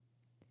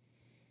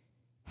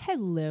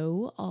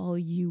Hello, all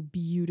you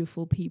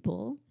beautiful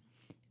people.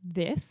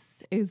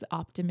 This is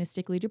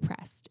Optimistically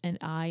Depressed, and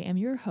I am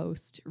your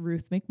host,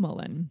 Ruth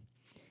McMullen.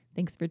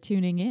 Thanks for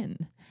tuning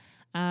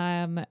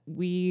in.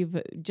 We've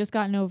just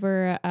gotten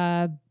over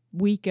a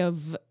week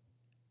of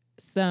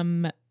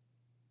some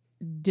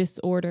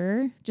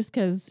disorder just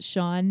because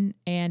Sean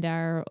and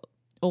our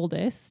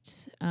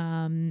oldest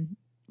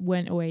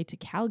went away to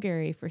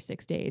Calgary for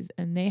 6 days,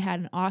 and they had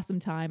an awesome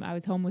time. I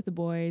was home with the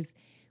boys.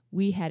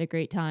 We had a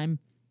great time.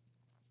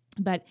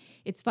 But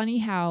it's funny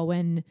how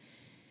when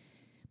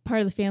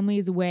part of the family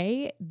is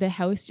away, the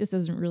house just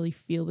doesn't really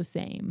feel the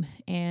same.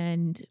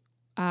 And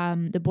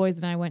the boys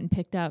and I went and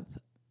picked up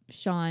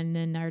Sean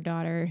and our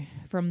daughter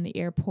from the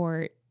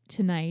airport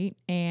tonight.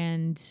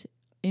 And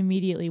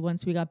immediately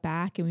once we got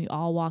back and we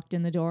all walked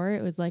in the door,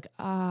 it was like,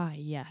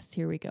 yes,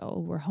 here we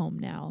go. We're home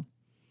now.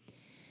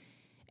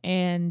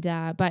 And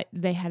but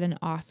they had an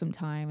awesome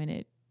time. And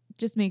it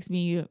just makes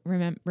me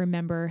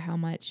remember how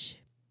much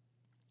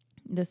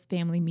this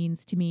family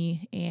means to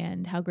me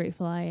and how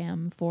grateful I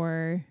am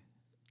for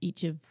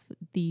each of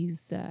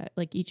these,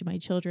 each of my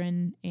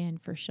children and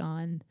for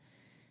Sean.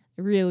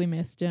 I really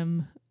missed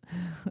him,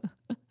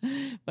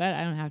 but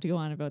I don't have to go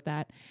on about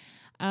that.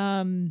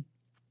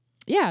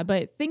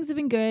 But things have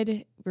been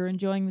good. We're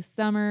enjoying the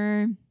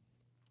summer.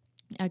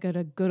 I got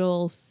a good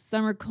old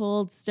summer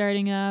cold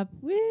starting up.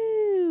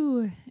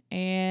 Woo!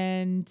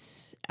 And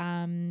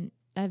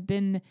I've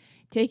been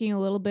taking a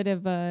little bit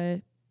of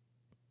a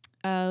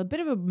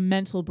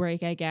mental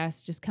break, I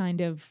guess, just kind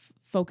of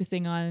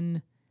focusing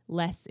on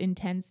less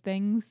intense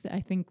things. I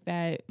think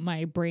that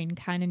my brain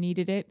kind of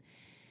needed it.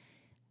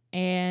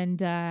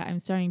 And I'm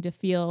starting to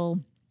feel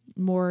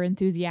more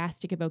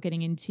enthusiastic about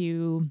getting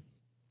into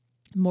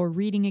more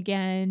reading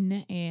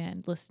again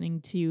and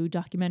listening to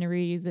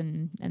documentaries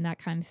and that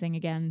kind of thing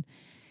again.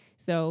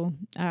 So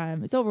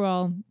it's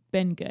overall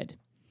been good.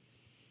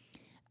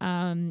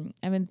 I've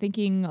been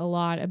thinking a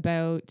lot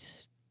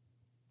about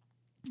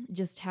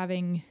just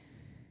having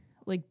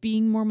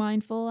being more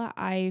mindful.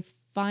 I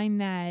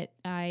find that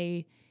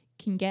I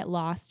can get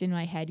lost in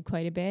my head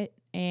quite a bit.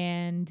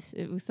 And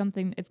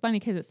it's funny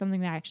because it's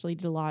something that I actually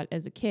did a lot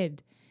as a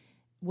kid,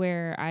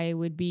 where I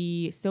would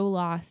be so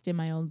lost in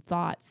my own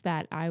thoughts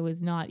that I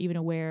was not even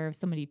aware of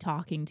somebody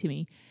talking to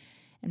me.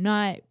 I'm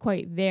not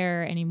quite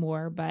there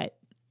anymore, but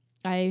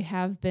I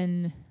have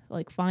been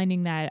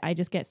finding that I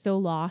just get so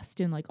lost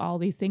in all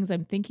these things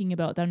I'm thinking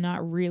about that I'm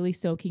not really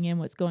soaking in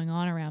what's going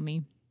on around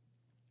me.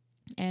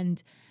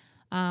 And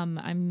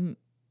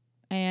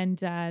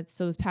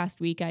so this past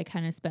week, I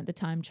kind of spent the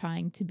time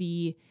trying to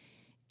be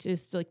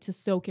just to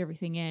soak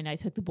everything in. I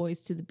took the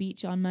boys to the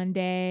beach on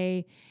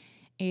Monday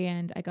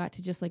and I got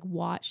to just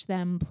watch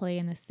them play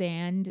in the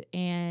sand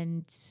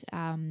and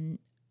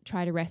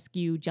try to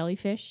rescue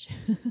jellyfish.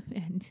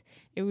 And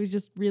it was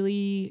just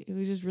really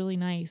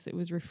nice. It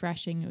was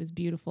refreshing. It was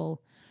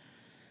beautiful.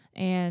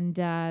 And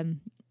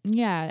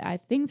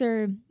things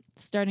are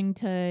starting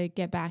to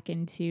get back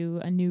into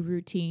a new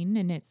routine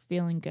and it's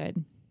feeling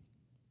good.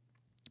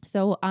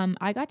 So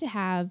I got to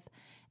have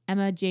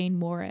Emma Jane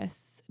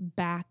Morris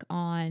back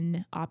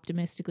on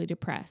Optimistically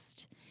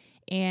Depressed.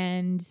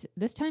 And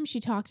this time she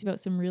talked about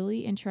some really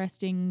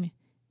interesting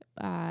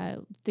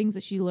things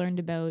that she learned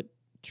about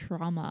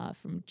trauma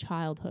from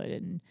childhood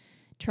and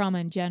trauma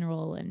in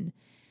general. And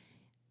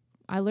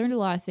I learned a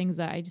lot of things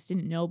that I just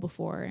didn't know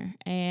before.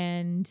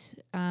 And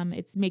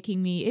it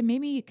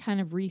made me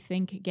kind of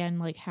rethink again,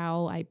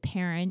 how I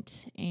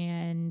parent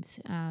and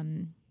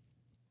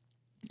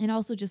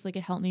also just it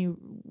helped me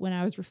when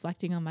I was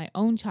reflecting on my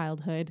own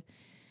childhood,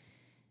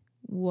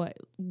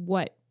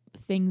 what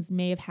things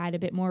may have had a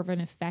bit more of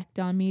an effect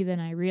on me than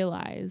I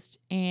realized.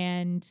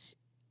 And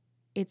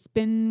it's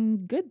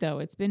been good though.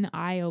 It's been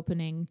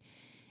eye-opening.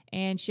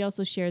 And she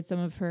also shared some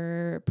of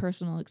her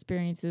personal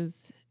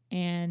experiences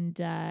and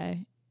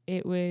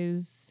it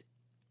was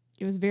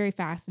very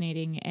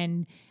fascinating.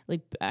 And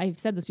I've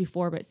said this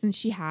before, but since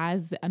she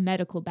has a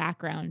medical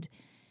background,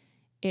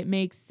 it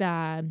makes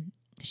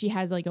she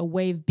has a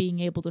way of being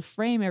able to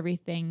frame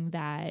everything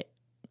that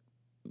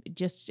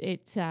just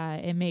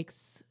it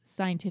makes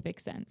scientific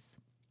sense.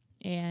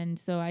 And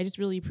so I just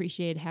really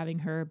appreciate having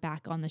her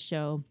back on the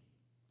show.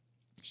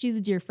 She's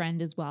a dear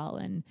friend as well,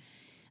 and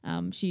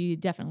she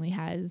definitely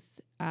has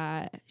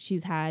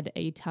she's had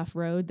a tough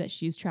road that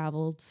she's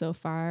traveled so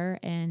far,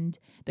 and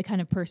the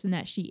kind of person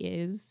that she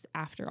is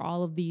after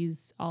all of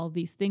these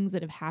things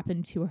that have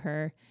happened to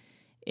her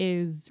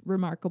is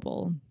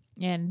remarkable.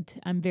 And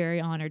I'm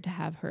very honored to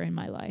have her in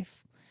my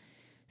life.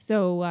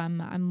 So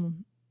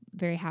I'm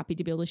very happy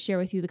to be able to share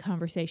with you the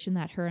conversation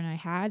that her and I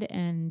had,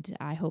 and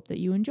I hope that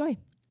you enjoy.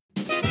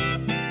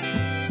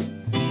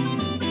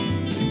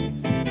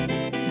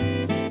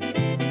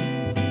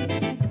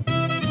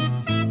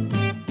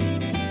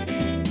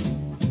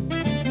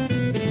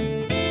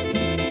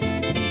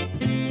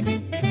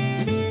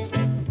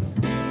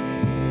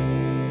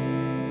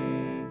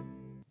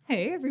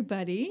 Hey,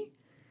 everybody.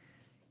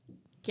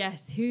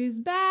 Guess who's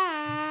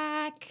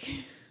back?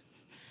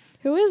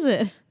 Who is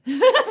it?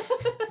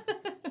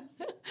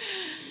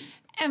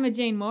 Emma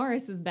Jane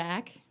Morris is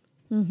back.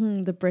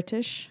 The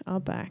British are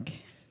back.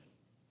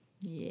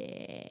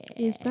 Yeah.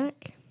 Is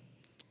back?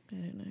 I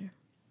don't know.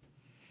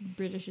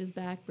 British is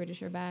back.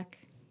 British are back.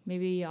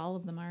 Maybe all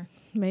of them are.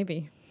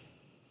 Maybe.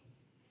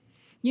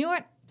 You know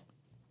what?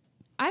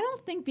 I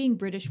don't think being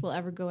British will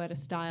ever go out of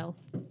style.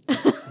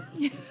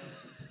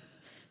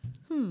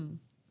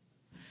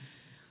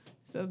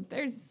 So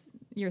there's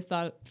your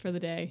thought for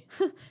the day.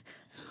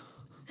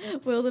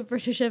 Will the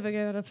British ever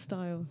go out of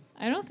style?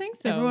 I don't think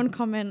so. Everyone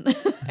comment.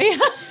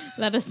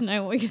 Let us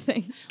know what you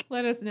think.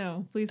 Let us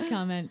know. Please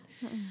comment.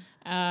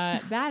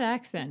 That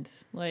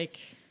accent, like...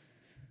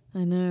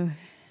 I know.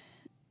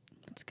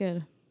 It's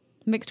good.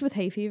 Mixed with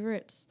hay fever,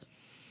 it's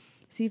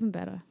even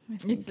better, I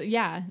think.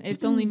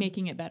 It's only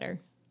making it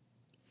better.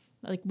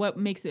 Like, what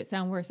makes it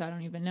sound worse, I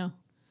don't even know.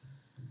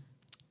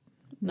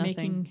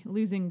 Nothing.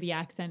 Losing the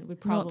accent would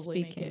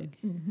probably make it...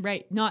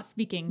 Right, not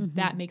speaking,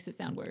 that makes it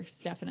sound worse,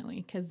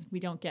 definitely, because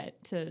we don't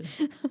get to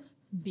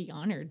be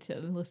honored to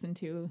listen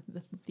to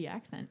the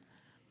accent.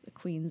 The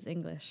Queen's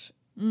English.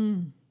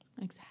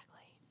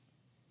 Exactly.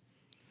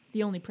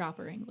 The only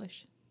proper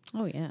English.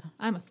 Oh, yeah.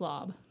 I'm a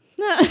slob.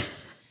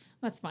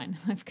 That's fine.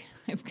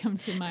 I've come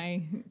to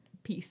my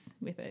peace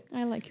with it.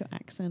 I like your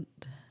accent.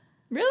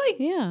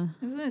 Really? Yeah.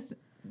 Isn't this...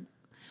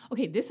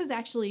 Okay, this is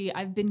actually...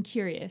 I've been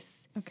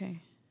curious.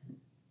 Okay.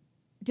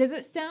 Does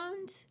it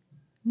sound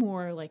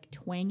more like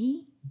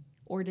twangy,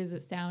 or does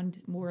it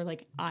sound more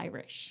like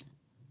Irish?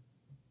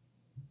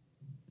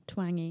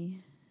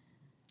 Twangy.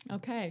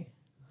 Okay.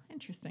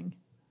 Interesting.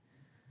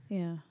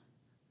 Yeah.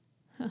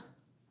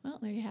 Well,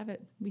 there you have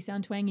it. We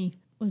sound twangy.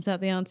 Was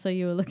that the answer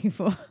you were looking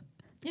for? It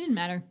didn't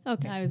matter.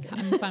 Okay. I'm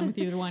fine with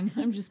either one.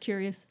 I'm just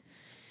curious.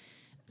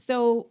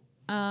 So,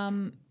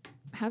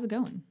 how's it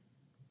going?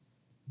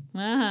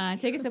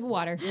 Take a sip of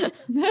water.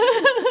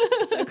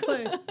 So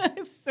close.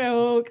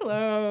 So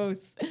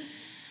close.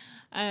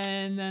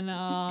 And then,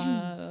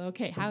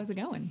 okay, how's it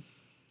going?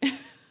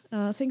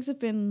 Things have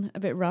been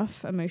a bit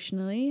rough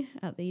emotionally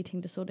at the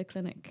eating disorder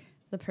clinic.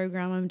 The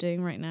program I'm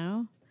doing right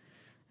now,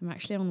 I'm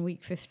actually on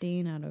week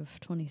 15 out of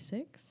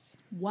 26.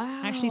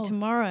 Wow. Actually,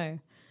 tomorrow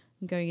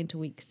I'm going into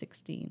week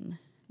 16.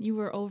 You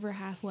were over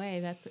halfway.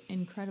 That's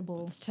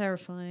incredible. It's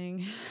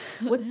terrifying.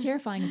 What's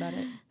terrifying about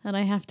it? And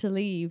I have to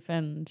leave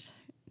and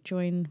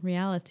join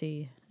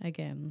reality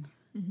again.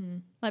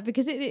 Like,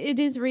 because it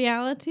is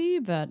reality,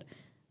 but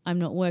I'm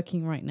not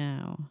working right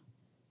now.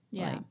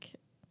 Yeah. Like,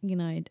 you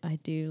know, I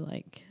do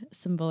like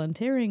some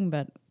volunteering,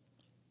 but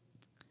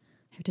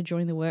I have to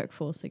join the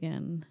workforce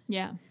again.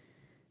 Yeah.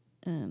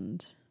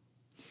 And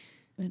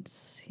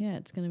it's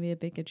going to be a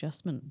big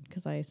adjustment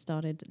because I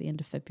started at the end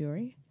of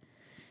February.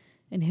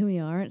 And here we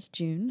are, it's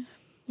June.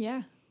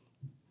 Yeah.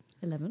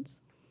 11th.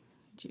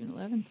 June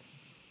 11th.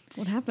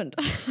 What happened?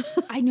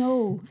 I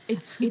know.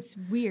 It's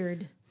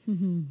weird.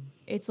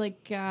 It's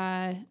like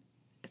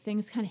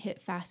things kind of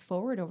hit fast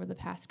forward over the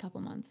past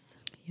couple months.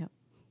 Yep.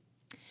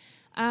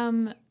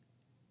 I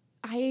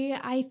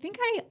think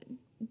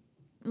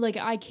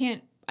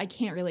I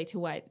can't relate to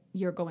what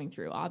you're going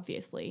through,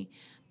 obviously,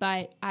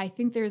 but I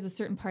think there's a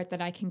certain part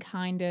that I can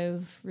kind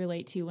of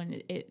relate to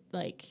when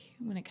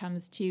it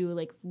comes to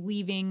like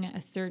leaving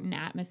a certain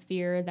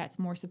atmosphere that's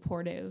more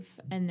supportive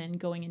and then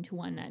going into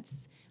one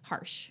that's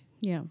harsh.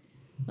 Yeah.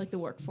 Like the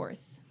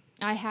workforce.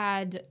 I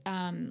had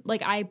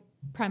I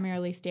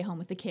primarily stay home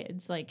with the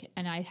kids,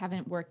 and I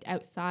haven't worked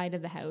outside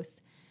of the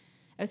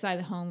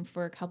home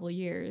for a couple of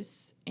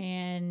years,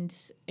 and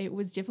it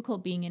was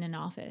difficult being in an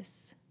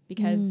office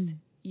because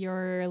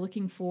you're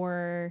looking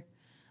for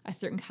a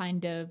certain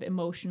kind of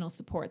emotional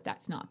support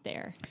that's not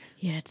there.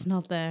 Yeah, it's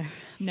not there.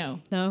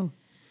 No.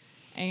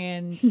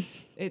 And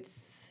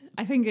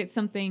I think it's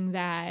something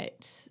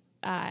that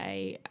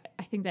I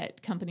think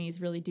that companies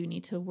really do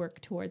need to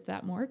work towards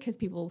that more, because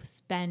people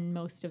spend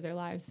most of their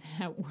lives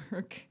at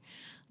work.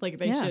 Like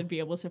they should be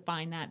able to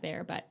find that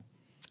there. But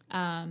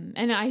and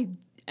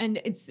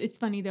it's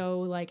funny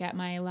though, like at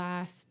my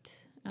last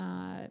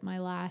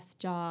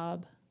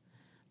job,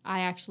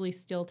 I actually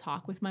still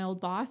talk with my old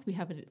boss. We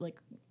have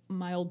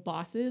my old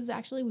bosses,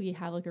 actually, we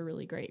have like a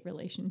really great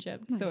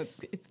relationship. Nice. So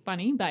it's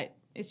funny, but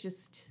it's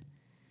just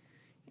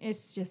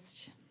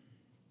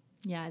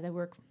yeah,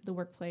 the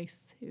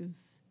workplace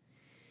is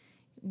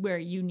where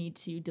you need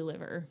to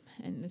deliver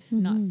and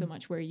not so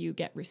much where you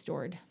get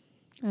restored.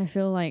 I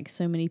feel like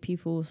so many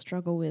people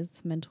struggle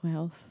with mental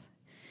health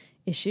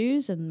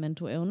issues and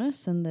mental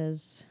illness, and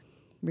there's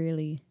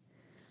really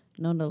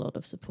not a lot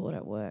of support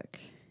at work.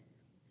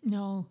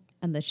 No.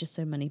 And there's just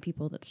so many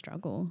people that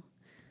struggle,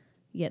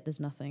 yet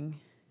there's nothing.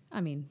 I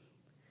mean,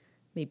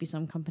 maybe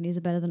some companies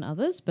are better than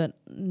others, but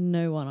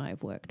no one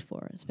I've worked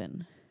for has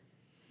been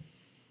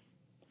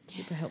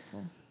super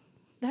helpful.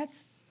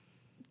 That's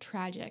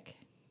tragic.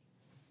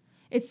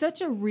 It's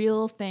such a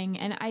real thing.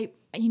 And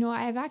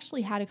I've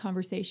actually had a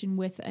conversation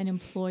with an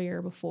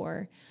employer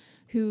before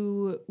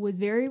who was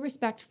very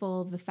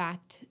respectful of the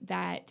fact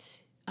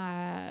that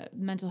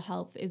mental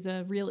health is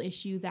a real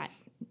issue that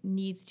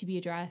needs to be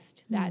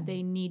addressed, that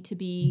they need to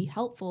be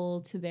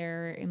helpful to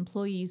their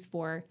employees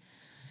for.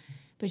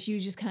 But she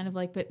was just kind of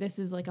like, but this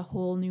is like a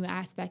whole new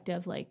aspect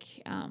of like,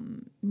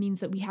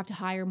 means that we have to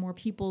hire more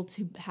people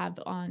to have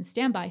on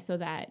standby so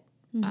that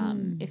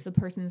if the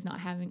person's not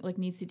having, like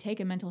needs to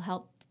take a mental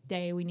health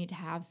day, we need to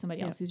have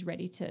somebody else who's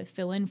ready to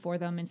fill in for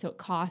them. And so it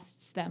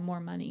costs them more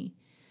money.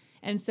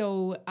 And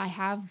so I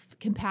have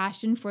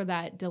compassion for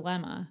that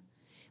dilemma,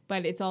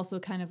 but it's also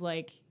kind of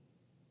like,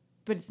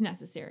 but it's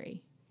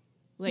necessary.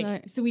 Like,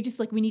 right. So we just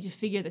like, we need to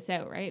figure this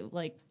out, right?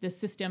 Like the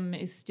system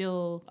is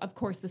still, of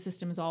course, the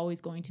system is always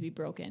going to be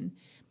broken,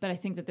 but I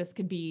think that this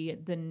could be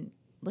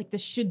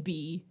this should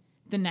be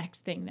the next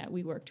thing that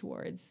we work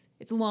towards.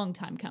 It's a long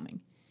time coming.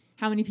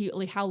 How many people,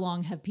 like how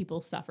long have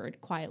people suffered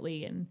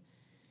quietly and,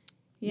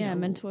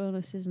 mental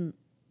illness isn't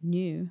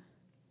new.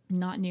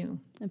 Not new.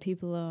 And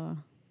people are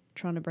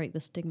trying to break the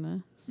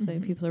stigma. So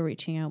people are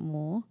reaching out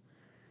more.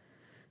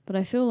 But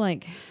I feel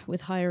like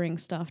with hiring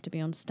staff to be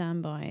on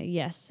standby,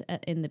 yes,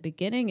 in the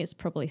beginning, it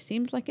probably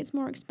seems like it's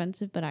more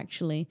expensive. But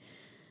actually,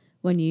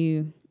 when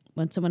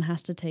someone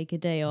has to take a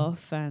day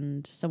off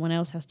and someone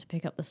else has to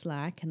pick up the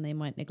slack and they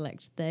might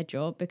neglect their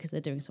job because they're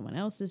doing someone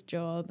else's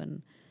job.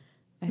 And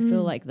I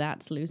feel like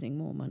that's losing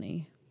more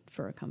money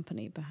for a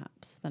company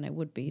perhaps than it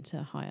would be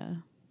to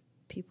hire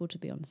people to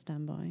be on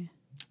standby.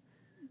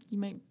 You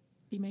might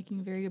be making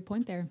a very good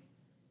point there.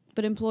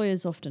 But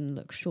employers often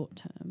look short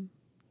term,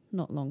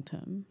 not long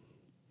term.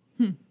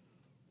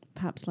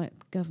 Perhaps like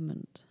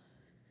government.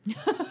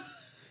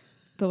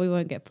 But we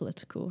won't get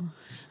political.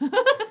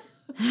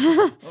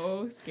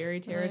 Oh, scary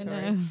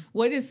territory.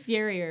 What is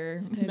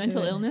scarier,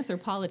 mental illness or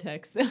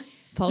politics?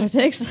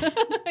 Politics?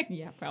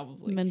 Yeah,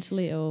 probably.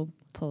 Mentally ill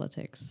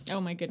politics.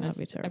 Oh my goodness.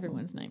 That'd be terrible.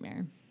 Everyone's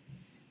nightmare.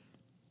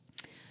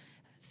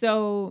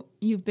 So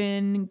you've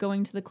been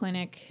going to the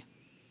clinic,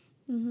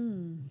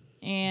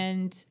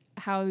 and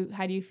how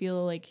do you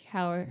feel like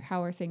how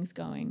are things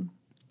going?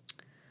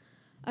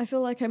 I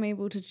feel like I'm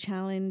able to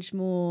challenge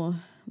more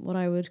what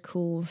I would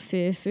call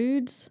fear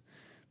foods.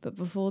 But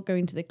before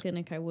going to the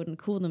clinic, I wouldn't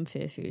call them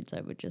fear foods.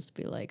 I would just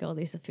be like, oh,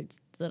 these are foods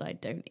that I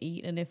don't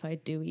eat. And if I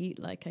do eat,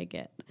 like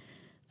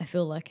I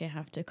feel like I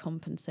have to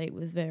compensate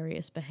with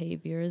various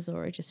behaviors,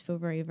 or I just feel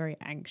very, very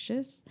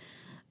anxious.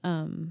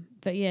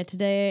 But yeah,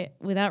 today,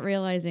 without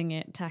realizing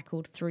it,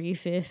 tackled 3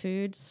 fear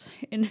foods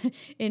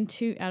in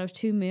 2 out of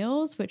 2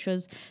 meals, which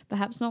was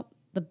perhaps not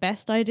the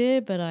best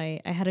idea, but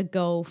I had a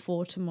goal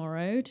for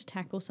tomorrow to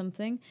tackle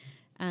something.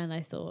 And I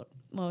thought,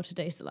 well,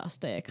 today's the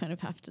last day. I kind of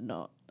have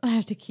to I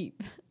have to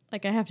keep,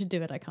 like I have to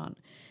do it. I can't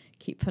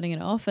keep putting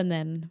it off. And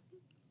then,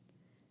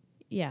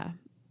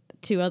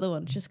 2 other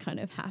ones just kind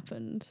of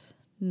happened.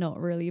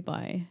 Not really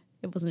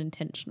it wasn't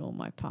intentional on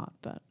my part,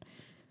 but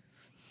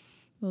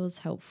it was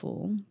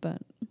helpful,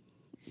 but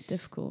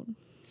difficult.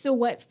 So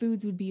what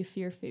foods would be a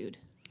fear food?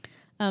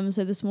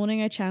 So this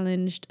morning I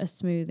challenged a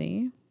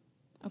smoothie.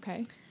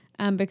 Okay.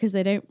 Because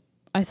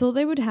I thought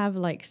they would have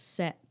like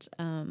set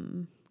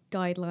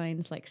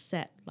guidelines,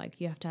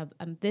 like you have to have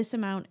this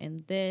amount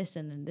in this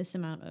and then this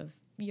amount of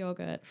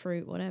yogurt,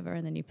 fruit, whatever,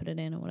 and then you put it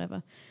in or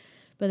whatever.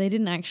 But they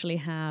didn't actually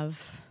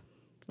have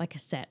like a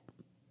set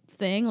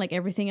thing. Like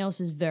everything else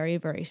is very,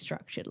 very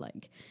structured.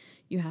 Like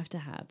you have to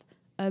have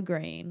a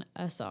grain,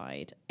 a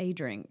side, a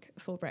drink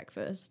for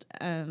breakfast.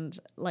 And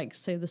like,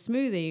 so the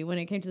smoothie, when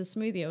it came to the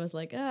smoothie, I was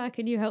like,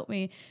 can you help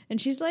me? And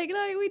she's like,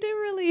 no, we do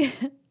really,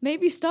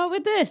 maybe start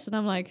with this. And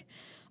I'm like,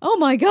 oh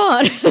my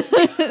God,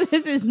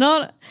 this is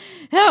not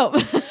help.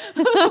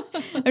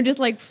 I'm just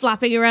like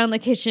flapping around the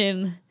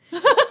kitchen.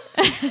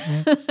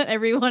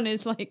 Everyone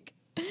is like,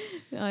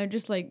 I'm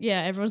just like,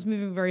 everyone's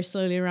moving very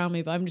slowly around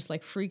me, but I'm just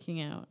like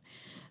freaking out.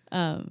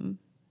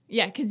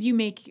 Because do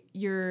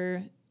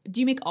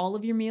you make all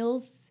of your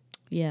meals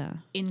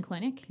in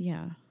clinic?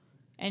 Yeah.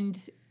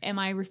 And am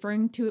I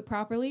referring to it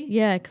properly?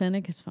 Yeah,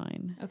 clinic is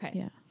fine. Okay.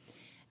 Yeah.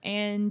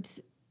 And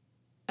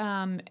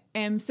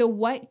so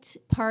what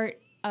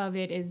part of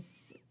it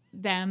is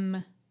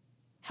them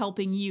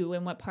helping you,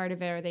 and what part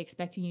of it are they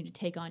expecting you to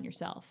take on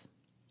yourself?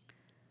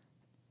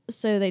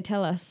 So they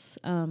tell us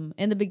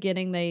in the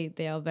beginning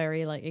they are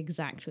very like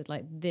exact with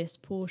like this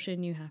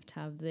portion you have to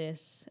have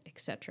this,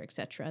 etc.,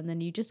 etc., and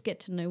then you just get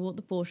to know what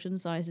the portion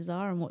sizes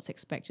are and what's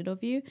expected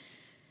of you.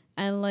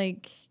 And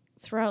like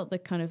throughout the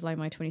kind of like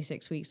my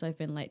 26 weeks, I've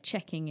been like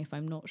checking if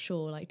I'm not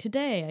sure. Like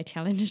today I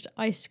challenged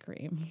ice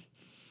cream.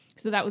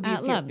 So that would be at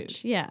a fear lunch,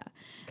 food. Yeah.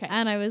 Okay.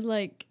 And I was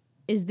like,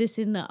 is this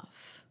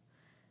enough?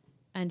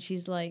 And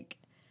she's like,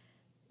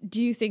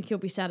 do you think you'll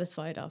be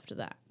satisfied after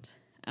that?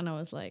 And I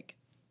was like,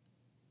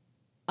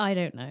 I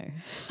don't know.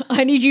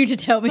 I need you to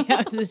tell me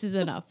how this is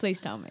enough. Please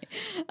tell me.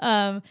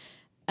 And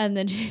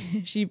then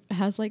she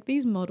has like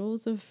these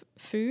models of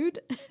food.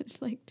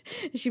 Like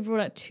she brought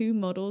out 2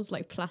 models,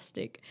 like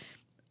plastic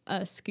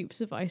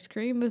scoops of ice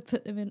cream, and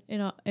put them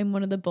in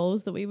one of the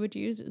bowls that we would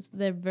use.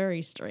 They're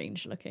very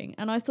strange looking.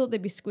 And I thought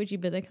they'd be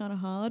squidgy, but they're kind of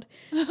hard.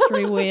 It's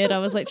really weird. I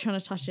was like trying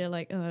to touch it,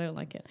 like, oh, I don't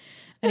like it.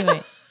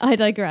 Anyway, I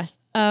digress.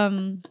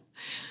 And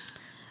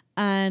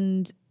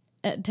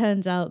it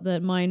turns out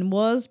that mine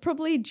was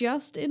probably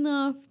just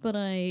enough, but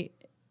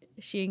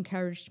she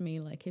encouraged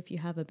me, like, if you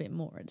have a bit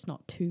more, it's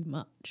not too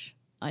much.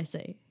 I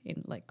say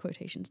in like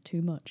quotations,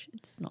 too much.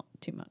 It's not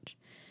too much.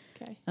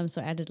 Okay.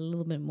 So I added a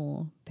little bit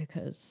more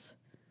because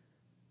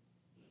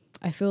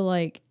I feel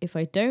like if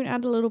I don't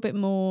add a little bit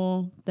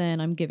more, then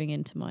I'm giving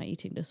in to my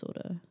eating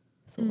disorder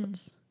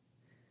thoughts.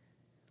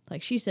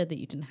 Like she said that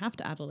you didn't have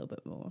to add a little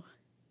bit more.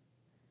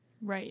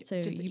 Right.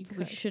 So just that you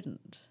probably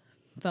shouldn't.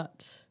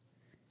 But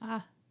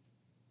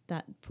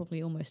that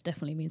probably almost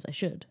definitely means I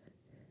should.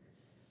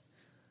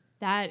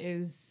 That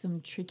is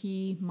some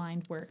tricky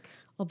mind work.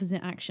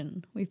 Opposite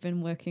action. I've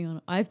been working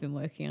on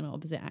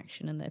opposite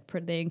action, and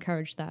they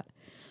encourage that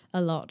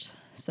a lot.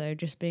 So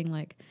just being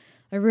like,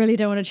 I really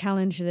don't want to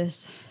challenge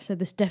this. So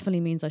this definitely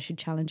means I should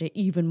challenge it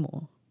even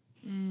more.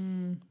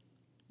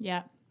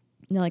 Yeah.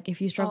 Like if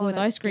you struggle with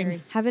ice cream,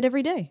 scary. have it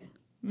every day.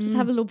 Just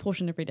have a little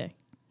portion every day.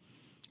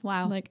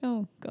 Wow. Like,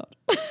 oh God.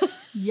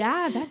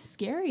 Yeah, that's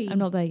scary. I'm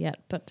not there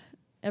yet, but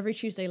every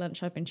Tuesday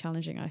lunch I've been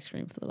challenging ice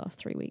cream for the last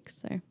 3 weeks.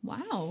 So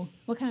wow.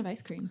 What kind of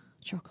ice cream?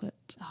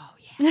 chocolate. Oh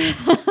yeah.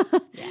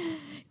 Yeah.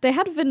 They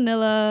had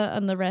vanilla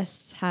and the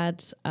rest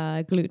had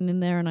gluten in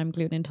there, and I'm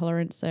gluten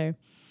intolerant. So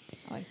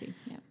Oh, I see.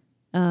 Yeah.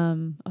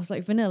 I was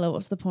like, vanilla,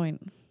 what's the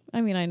point?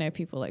 I mean, I know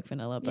people like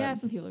vanilla, but Yeah,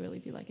 some people really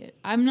do like it.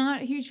 I'm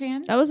not a huge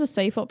fan. that was a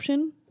safe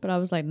option, but I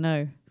was like,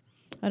 no,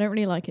 I don't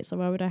really like it, so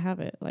why would I have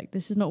it? Like,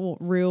 this is not what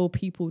real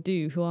people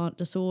do who aren't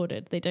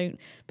disordered. They don't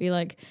be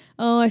like,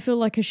 oh, I feel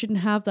like I shouldn't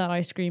have that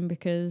ice cream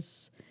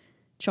because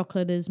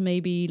chocolate is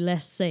maybe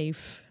less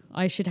safe.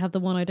 I should have the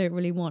one I don't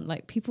really want.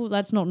 Like, people,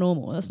 that's not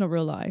normal. That's not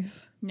real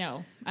life.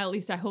 No, at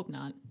least I hope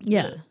not.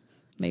 Yeah.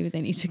 Maybe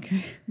they need to go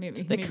Maybe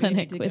to the maybe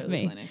clinic they need to with go to the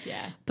me. clinic,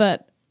 yeah.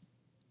 But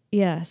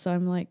yeah, so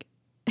I'm like,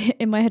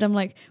 in my head, I'm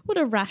like, would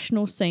a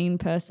rational, sane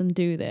person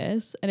do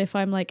this? And if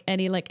I'm like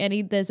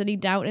there's any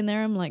doubt in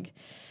there, I'm like,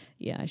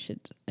 yeah, I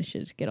should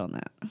get on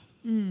that.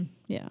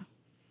 Yeah.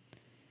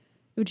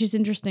 Which is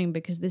interesting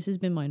because this has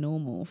been my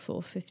normal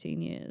for 15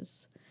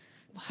 years.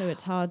 Wow. So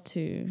it's hard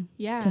to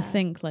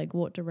think like,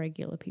 what do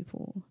regular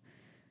people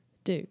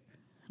do?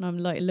 And I'm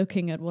like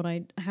looking at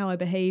how I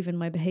behave and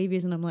my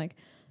behaviors, and I'm like,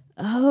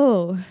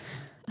 oh,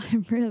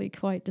 I'm really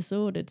quite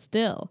disordered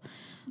still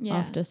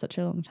after such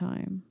a long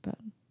time. But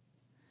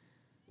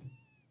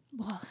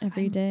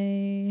every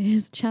day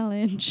is a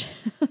challenge.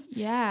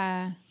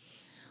 Yeah.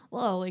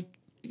 Well, like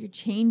you're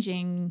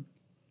changing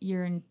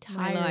your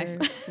entire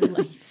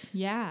life.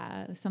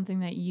 Yeah. Something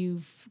that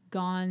you've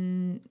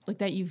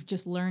that you've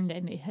just learned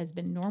and it has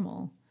been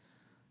normal.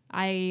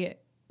 Doing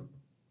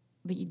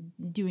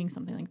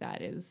something like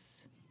that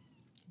is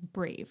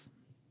brave.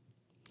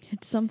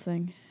 It's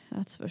something,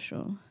 that's for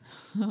sure.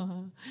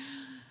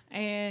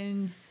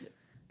 And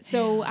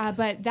so,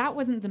 but that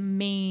wasn't the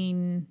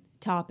main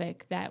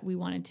topic that we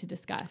wanted to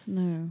discuss.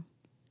 No.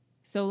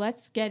 So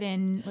let's get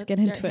into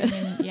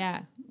it.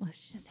 Yeah,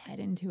 let's just head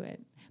into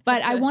it.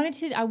 But I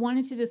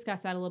wanted to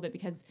discuss that a little bit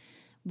because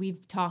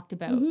we've talked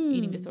about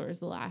eating disorders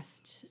the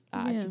last 2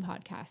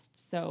 podcasts.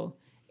 So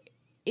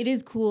it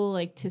is cool,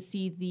 like, to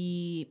see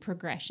the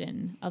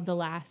progression of the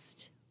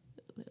last,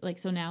 like,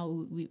 so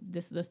now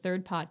this is the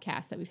third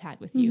podcast that we've had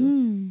with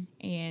you,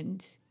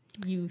 and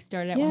you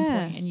started at one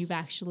point, and you've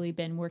actually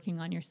been working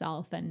on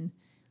yourself and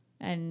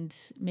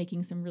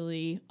making some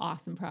really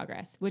awesome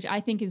progress, which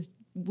I think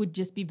would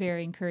just be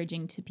very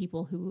encouraging to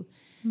people who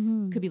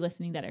could be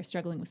listening that are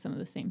struggling with some of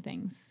the same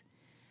things.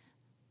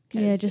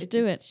 Yeah, just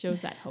do it.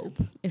 Shows that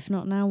hope. If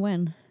not now,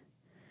 when?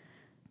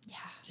 Yeah.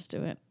 Just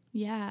do it.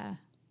 Yeah.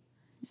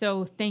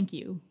 So thank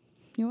you.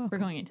 You're welcome.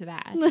 For going into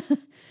that.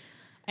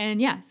 And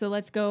yeah, so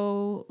let's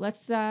talk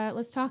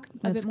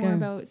a bit more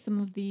about some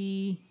of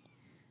the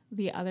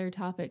other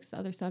topics,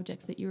 other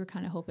subjects that you were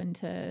kind of hoping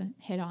to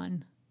hit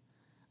on.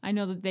 I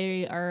know that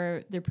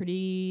they're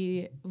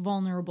pretty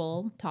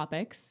vulnerable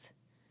topics.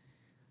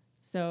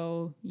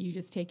 So you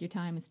just take your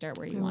time and start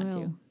where you want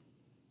to.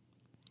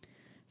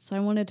 So I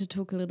wanted to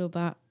talk a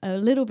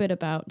little bit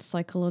about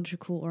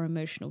psychological or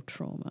emotional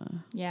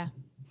trauma. Yeah.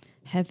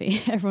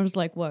 Heavy. Everyone's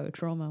like, whoa,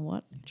 trauma,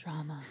 what?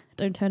 Trauma.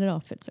 Don't turn it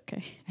off. It's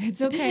okay.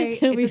 It's okay.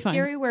 It's a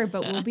scary word,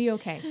 but we'll be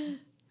okay.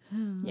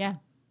 Yeah.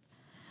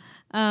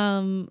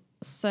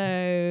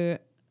 So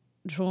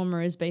trauma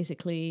is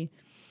basically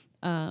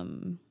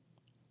there's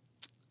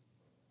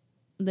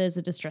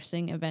a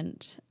distressing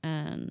event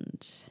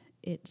and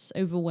it's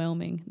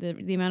overwhelming.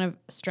 The amount of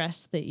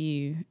stress that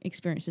you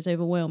experience is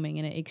overwhelming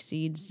and it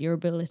exceeds your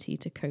ability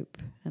to cope.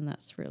 And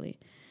that's really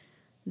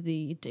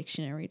the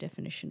dictionary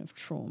definition of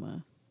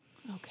trauma.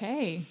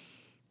 Okay.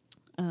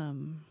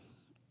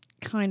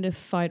 Kind of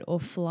fight or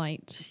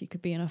flight. You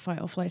could be in a fight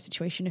or flight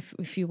situation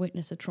if you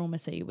witness a trauma,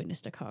 say you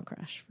witnessed a car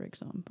crash, for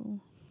example.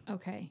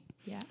 Okay.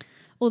 Yeah.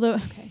 Although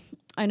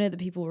I know that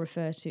people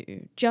refer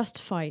to just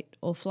fight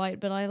or flight,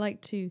 but I like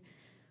to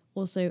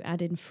also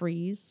add in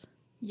freeze.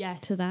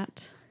 Yes. To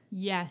that.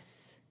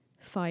 Yes.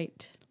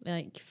 Fight,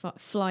 like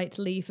flight,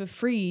 leave, or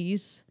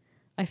freeze.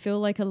 I feel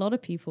like a lot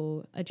of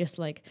people are just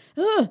like,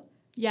 ugh!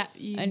 Yeah.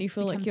 And you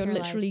feel like you're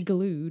literally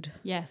glued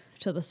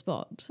to the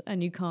spot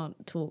and you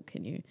can't talk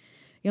and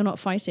you're not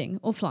fighting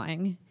or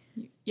flying.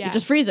 Yeah. You're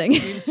just freezing.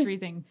 You're just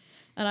freezing.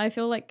 And I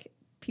feel like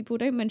people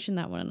don't mention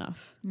that one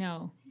enough.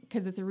 No.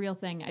 because it's a real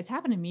thing. It's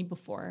happened to me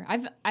before.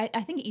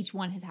 I think each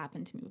one has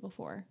happened to me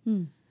before.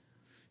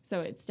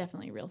 So it's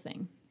definitely a real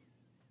thing.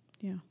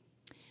 Yeah.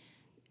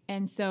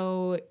 And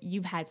so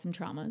you've had some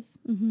traumas.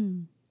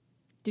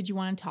 Did you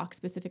want to talk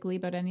specifically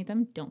about any of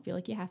them? Don't feel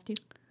like you have to.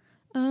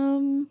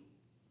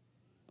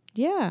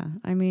 Yeah.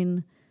 I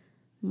mean,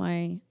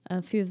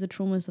 a few of the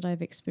traumas that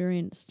I've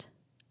experienced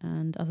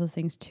and other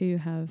things too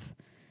have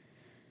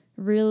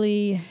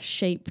really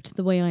shaped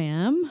the way I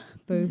am,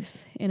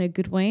 both in a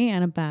good way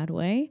and a bad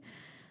way.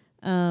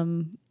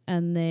 And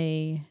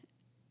a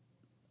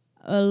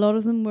lot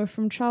of them were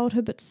from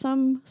childhood, but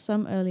some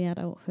early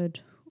adulthood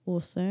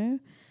also.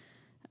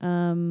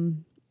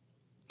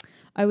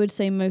 I would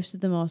say most of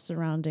them are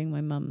surrounding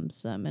my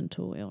mum's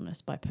mental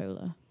illness,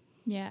 bipolar.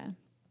 Yeah.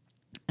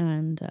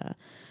 And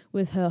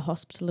with her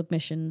hospital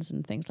admissions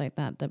and things like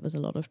that, there was a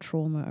lot of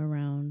trauma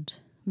around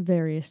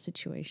various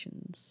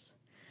situations.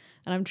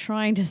 And I'm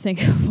trying to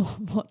think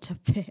of what to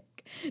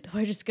pick. Do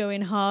I just go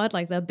in hard,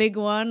 like the big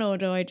one, or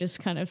do I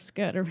just kind of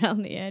skirt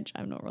around the edge?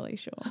 I'm not really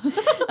sure.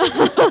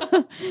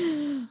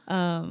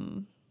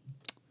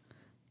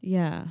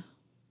 Yeah.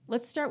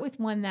 Let's start with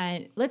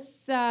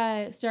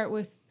start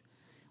with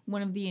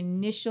one of the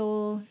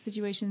initial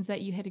situations that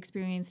you had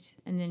experienced,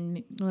 and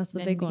then that's the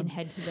then big we one. can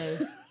head to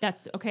the.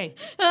 Okay.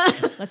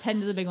 Let's head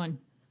into the big one.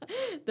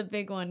 The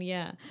big one,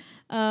 yeah.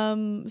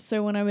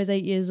 So when I was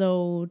 8 years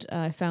old,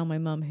 I found my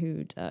mum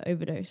who'd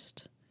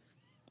overdosed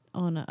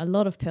on a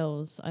lot of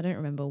pills. I don't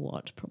remember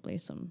what, probably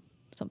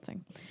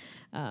something.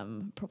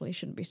 Probably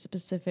shouldn't be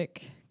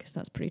specific because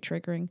that's pretty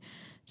triggering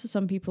to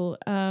some people.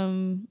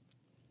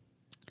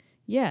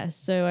 Yeah,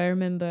 so I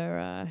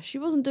remember she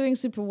wasn't doing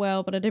super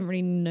well, but I didn't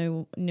really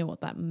know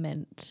what that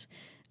meant.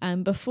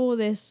 And before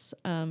this,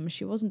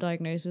 she wasn't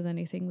diagnosed with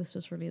anything. This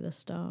was really the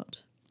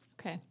start.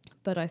 Okay.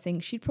 But I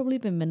think she'd probably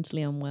been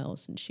mentally unwell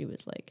since she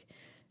was like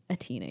a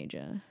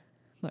teenager,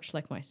 much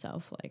like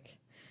myself. Like,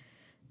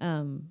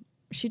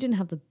 she didn't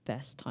have the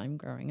best time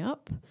growing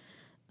up.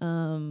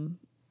 And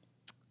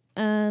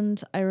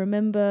I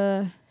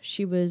remember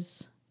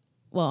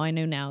I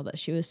know now that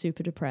she was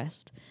super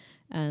depressed.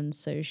 And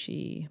so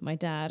my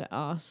dad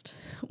asked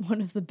one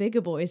of the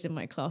bigger boys in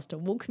my class to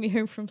walk me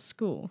home from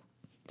school,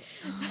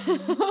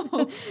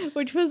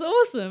 which was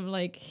awesome.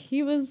 Like,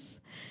 he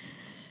was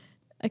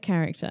a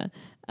character.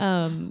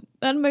 And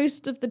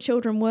most of the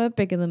children were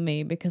bigger than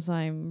me because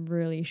I'm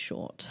really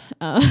short.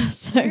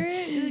 So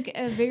you're like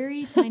a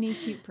very tiny,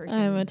 cute person.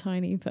 I'm a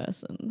tiny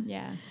person.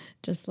 Yeah.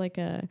 Just like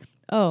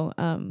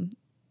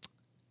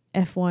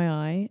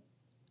FYI,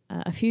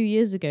 a few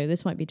years ago,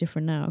 this might be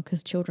different now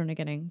because children are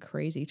getting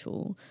crazy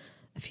tall.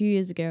 A few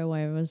years ago,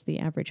 I was the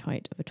average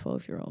height of a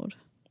 12-year-old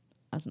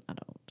as an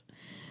adult.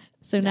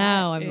 So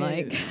now I'm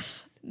like,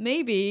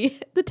 maybe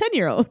the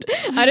 10-year-old.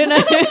 I don't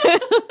know.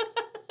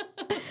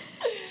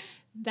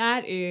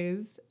 That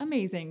is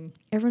amazing.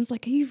 Everyone's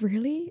like, Are you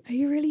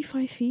really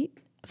 5 feet?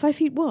 5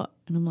 feet what?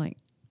 And I'm like,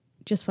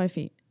 just 5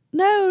 feet.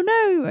 No,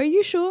 are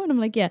you sure? And I'm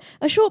like, yeah.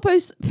 A short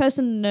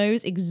person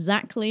knows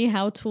exactly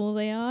how tall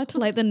they are to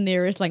like the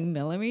nearest like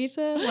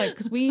millimeter, like,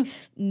 because we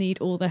need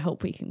all the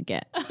help we can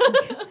get.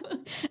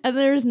 And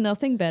there is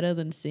nothing better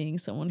than seeing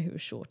someone who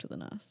is shorter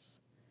than us.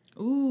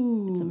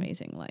 Ooh. It's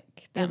amazing.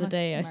 Like the other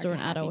day I saw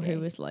an adult who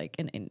was like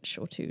an inch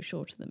or two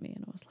shorter than me,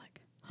 and I was like,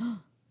 oh,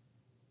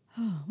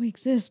 we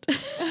exist.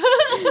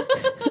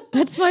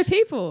 That's my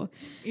people.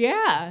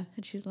 Yeah.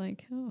 And she's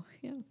like, oh,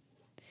 yeah.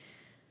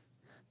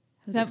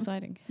 That's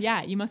exciting.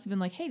 Yeah, you must have been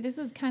like, hey, this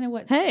is kind of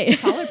what Hey.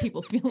 taller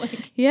people feel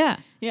like. Yeah.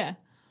 Yeah.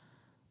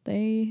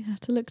 They have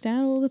to look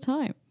down all the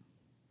time.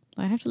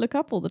 I have to look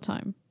up all the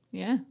time.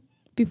 Yeah.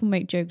 People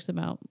make jokes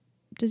about,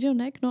 does your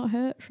neck not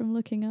hurt from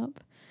looking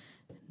up?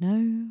 No.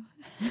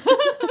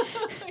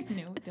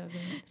 No, it doesn't.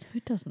 No,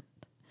 it doesn't.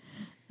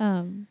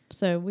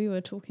 So we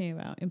were talking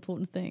about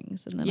important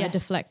things, and then I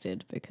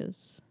deflected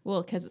because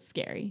it's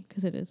scary.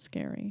 Because it is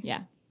scary.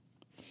 Yeah.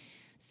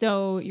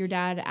 So your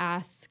dad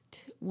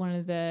asked one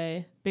of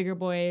the bigger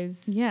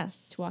boys to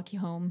walk you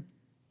home.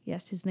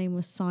 Yes, his name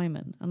was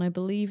Simon, and I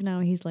believe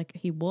now he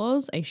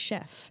was a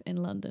chef in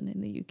London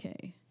in the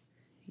UK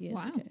years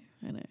ago.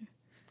 I know.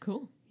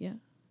 Cool. Yeah.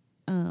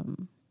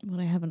 But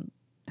I haven't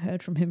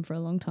heard from him for a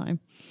long time.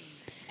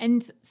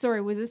 And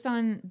sorry, was this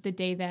on the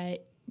day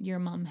that your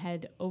mom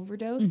had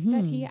overdosed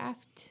that he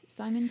asked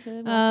Simon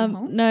to walk you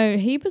home? No,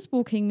 he was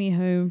walking me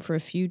home for a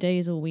few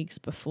days or weeks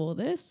before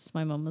this.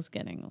 My mom was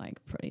getting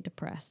like pretty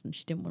depressed and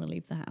she didn't want to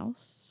leave the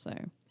house. So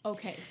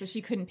okay, so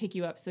she couldn't pick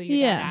you up. So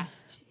your dad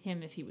asked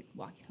him if he would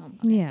walk you home.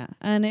 Okay. Yeah,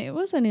 and it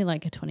was only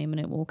like a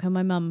 20-minute walk. And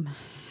my mum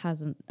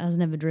has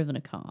never driven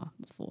a car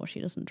before.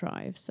 She doesn't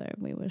drive, so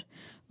we would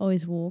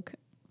always walk.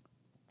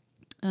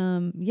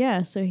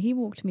 So he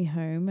walked me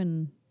home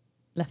and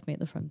left me at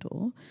the front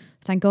door.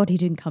 Thank God he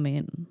didn't come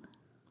in.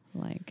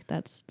 Like,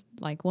 that's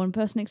like one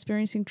person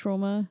experiencing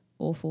trauma,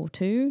 awful.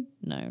 Two,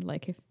 no,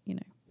 like if, you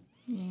know.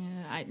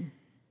 Yeah,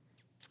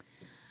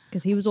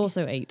 because he was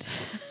also 8.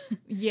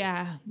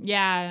 Yeah,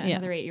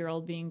 another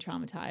 8-year-old being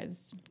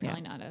traumatized,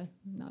 probably not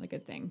a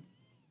good thing.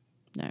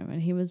 No,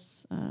 and he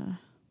was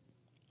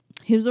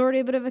he was already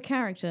a bit of a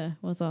character,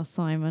 was our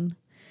Simon.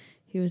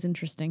 He was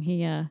interesting.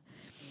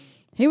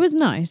 He was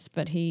nice,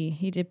 but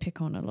he did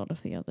pick on a lot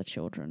of the other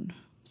children.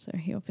 So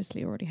he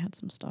obviously already had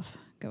some stuff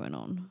going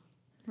on.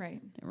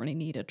 Right. Didn't really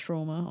need a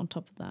trauma on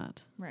top of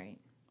that. Right.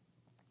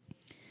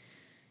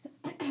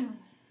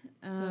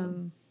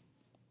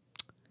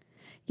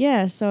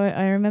 Yeah, so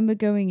I remember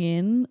going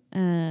in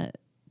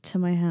to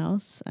my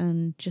house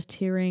and just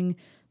hearing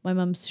my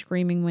mum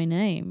screaming my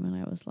name, and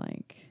I was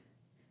like,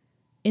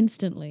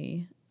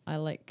 instantly, I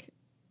like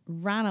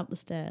ran up the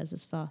stairs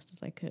as fast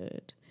as I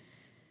could,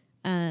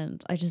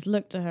 and I just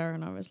looked at her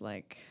and I was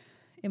like,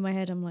 in my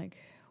head, I'm like,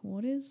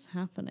 what is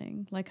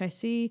happening? Like I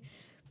see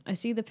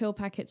the pill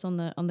packets on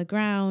the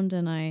ground,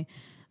 and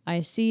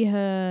I see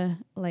her,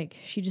 like,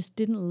 she just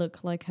didn't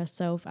look like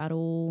herself at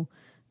all.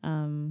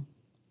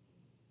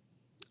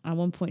 At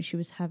one point she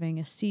was having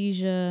a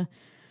seizure.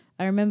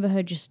 I remember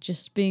her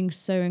just being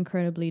so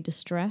incredibly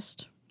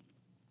distressed.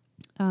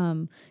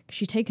 'Cause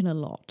she'd taken a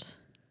lot.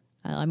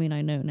 I mean,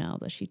 I know now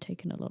that she'd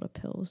taken a lot of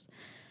pills.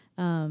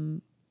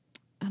 And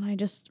I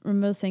just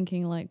remember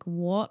thinking, like,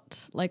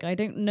 what? Like, I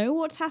don't know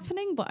what's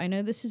happening, but I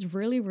know this is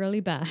really,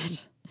 really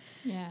bad.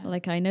 Yeah.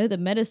 Like, I know that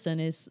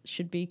medicine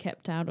should be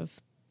kept out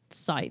of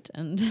sight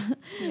and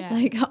Yeah.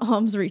 like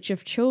arm's reach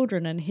of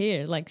children, and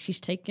here, like, she's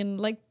taken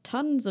like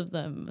tons of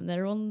them and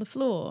they're on the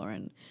floor,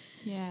 and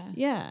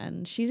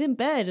and she's in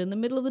bed in the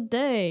middle of the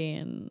day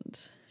and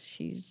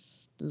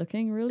she's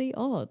looking really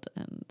odd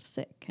and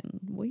sick and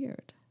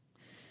weird.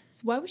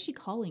 So why was she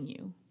calling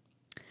you?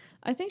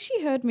 I think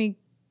she heard me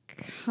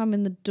come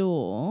in the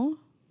door,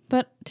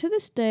 but to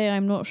this day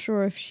I'm not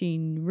sure if she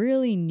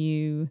really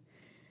knew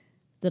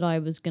that I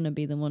was going to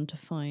be the one to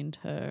find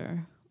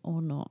her or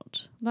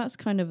not. That's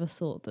kind of a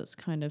thought that's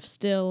kind of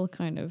still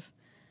kind of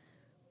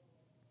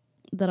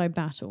that I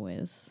battle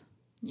with.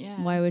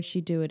 Yeah. Why would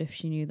she do it if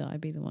she knew that I'd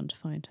be the one to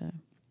find her?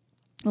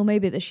 Or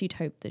maybe that she'd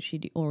hoped that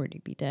she'd already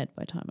be dead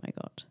by the time I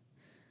got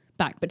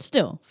back. But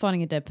still,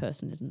 finding a dead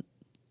person isn't,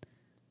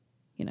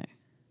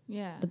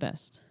 the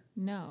best.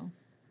 No.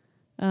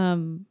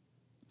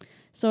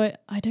 So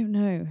I don't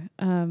know.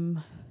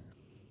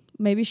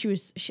 Maybe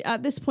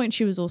at this point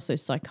she was also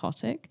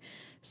psychotic,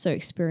 so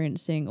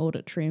experiencing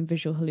auditory and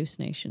visual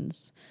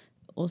hallucinations,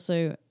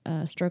 also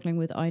struggling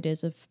with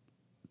ideas of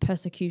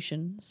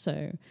persecution.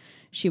 So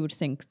she would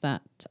think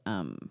that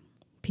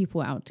people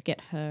were out to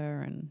get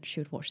her, and she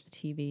would watch the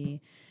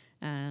TV,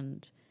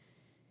 and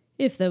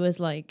if there was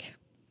like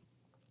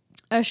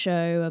a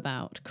show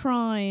about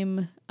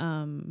crime,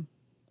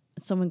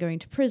 someone going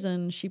to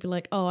prison, she'd be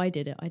like, oh, I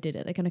did it,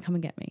 they're going to come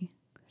and get me.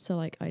 So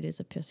like ideas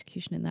of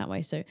persecution in that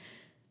way. So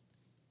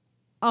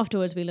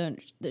afterwards we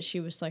learned that she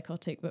was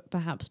psychotic, but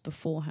perhaps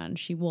beforehand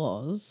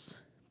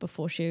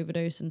before she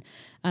overdosed,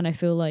 and I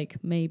feel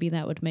like maybe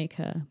that would make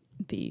her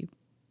be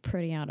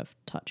pretty out of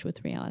touch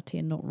with reality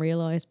and not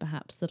realize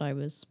perhaps that I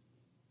was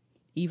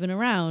even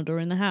around or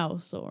in the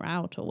house or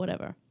out or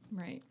whatever.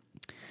 Right.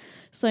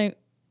 So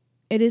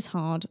it is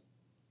hard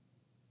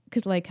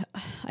because like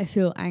I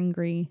feel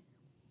angry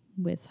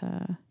with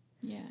her.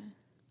 Yeah.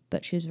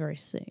 But she was very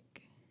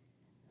sick.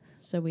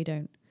 So we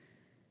don't,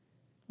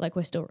 like,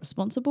 we're still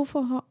responsible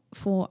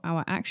for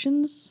our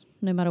actions,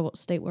 no matter what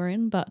state we're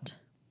in, but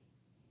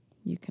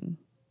you can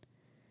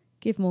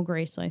give more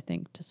grace, I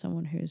think, to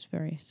someone who's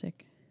very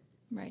sick.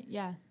 Right,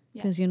 yeah.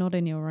 Because you're not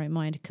in your right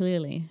mind.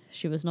 Clearly,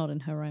 she was not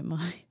in her right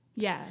mind.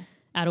 Yeah.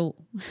 At all.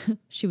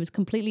 She was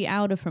completely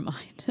out of her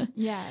mind.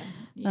 Yeah.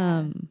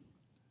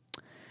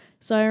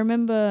 So I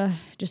remember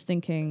just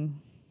thinking,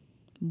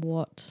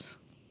 what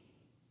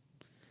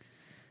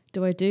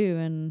do I do?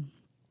 And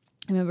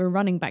I remember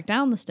running back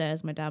down the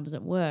stairs. My dad was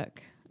at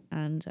work,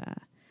 and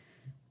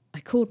I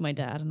called my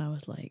dad, and I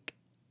was like,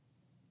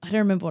 I don't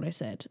remember what I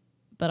said,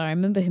 but I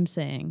remember him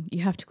saying,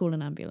 you have to call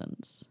an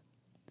ambulance.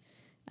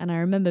 And I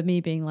remember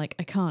me being like,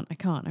 I can't,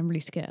 I'm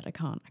really scared, I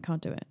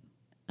can't do it.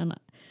 And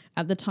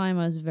at the time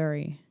I was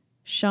very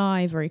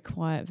shy, very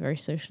quiet, very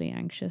socially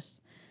anxious,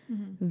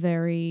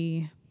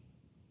 very,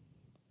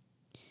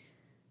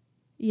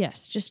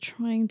 just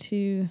trying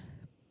to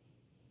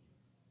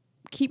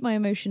keep my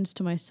emotions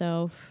to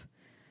myself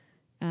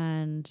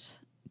and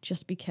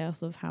just be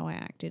careful of how I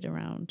acted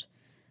around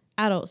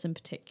adults in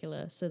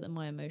particular, so that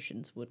my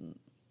emotions wouldn't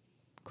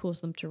cause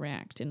them to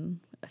react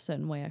in a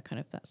certain way.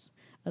 That's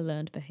a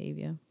learned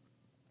behavior.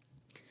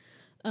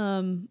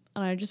 And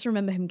I just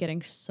remember him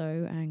getting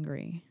so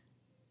angry,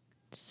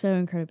 so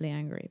incredibly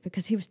angry,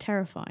 because he was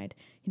terrified.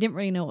 He didn't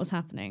really know what was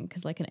happening,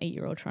 because like an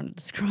 8-year-old trying to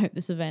describe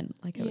this event,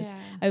 like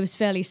I was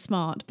fairly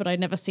smart, but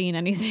I'd never seen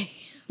anything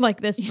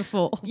like this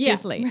before,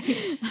 obviously.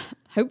 Right.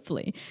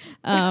 Hopefully.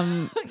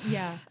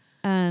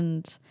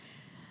 And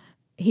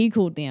he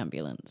called the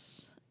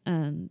ambulance.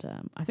 And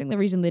I think the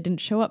reason they didn't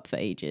show up for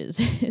ages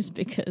is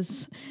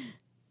because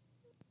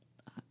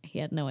he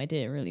had no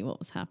idea really what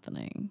was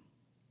happening.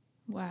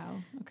 Wow.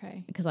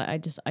 Okay. Because I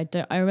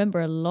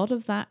remember a lot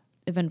of that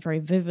event very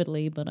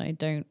vividly, but I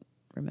don't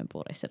remember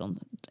what I said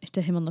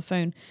to him on the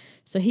phone.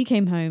 So he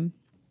came home,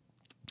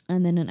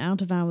 and then an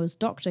out of hours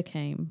doctor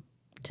came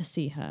to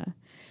see her,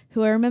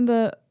 who I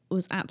remember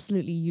was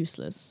absolutely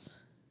useless.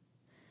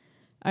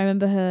 I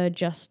remember her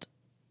just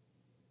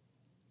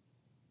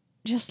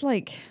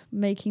like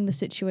making the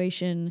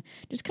situation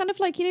just kind of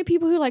like, you know,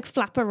 people who like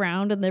flap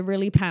around and they're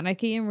really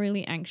panicky and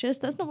really anxious.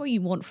 That's not what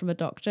you want from a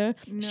doctor.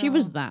 No. She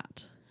was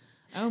that.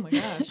 Oh my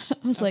gosh.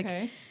 I was like,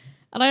 okay.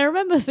 and I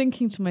remember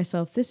thinking to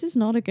myself, this is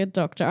not a good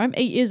doctor. I'm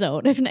 8 years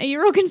old. If an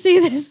 8-year-old can see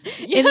this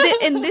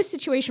in this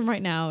situation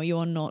right now, you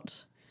are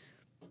not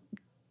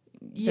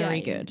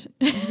very good.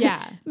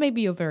 Yeah.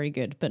 Maybe you're very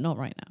good, but not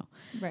right now.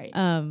 Right.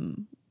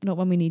 Not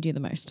when we need you the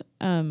most.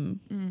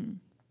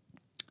 And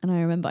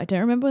I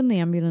don't remember when the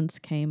ambulance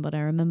came, but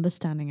I remember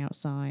standing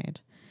outside.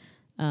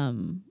 I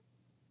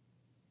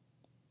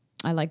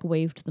like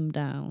waved them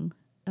down,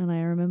 and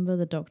I remember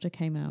the doctor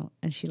came out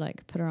and she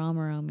like put her arm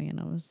around me, and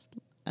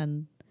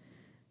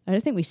I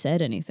don't think we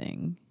said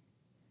anything.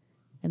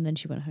 And then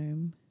she went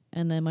home,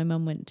 and then my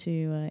mum went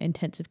to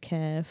intensive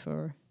care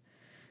for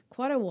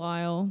quite a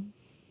while.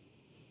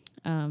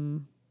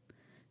 It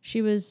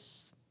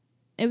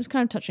was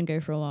kind of touch and go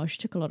for a while. She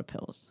took a lot of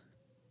pills.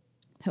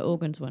 Her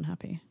organs weren't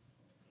happy.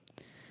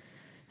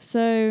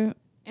 So,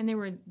 and they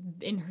were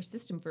in her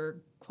system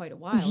for quite a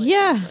while.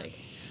 Yeah,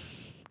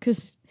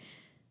 because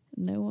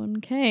no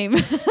one came.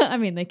 I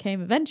mean, they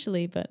came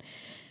eventually, but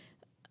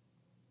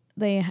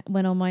they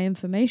went on my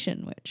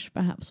information, which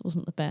perhaps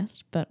wasn't the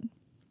best. But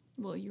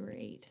well, you were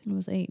 8. I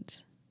was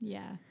 8.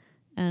 Yeah,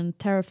 and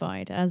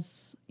terrified,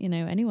 as you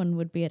know, anyone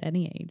would be at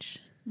any age.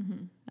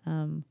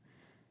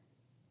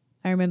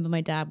 I remember my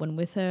dad went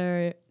with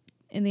her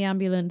in the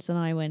ambulance, and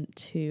I went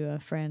to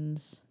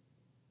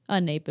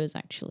our neighbours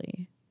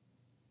actually,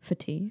 for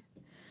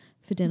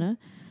dinner.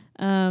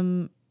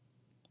 And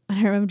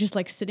I remember just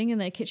like sitting in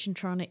their kitchen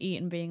trying to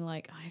eat and being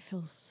like, I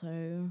feel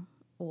so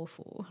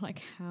awful.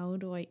 Like, how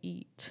do I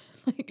eat?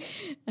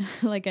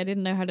 like I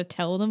didn't know how to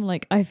tell them.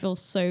 Like, I feel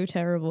so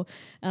terrible.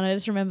 And I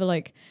just remember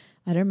like,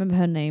 I don't remember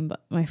her name,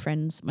 but my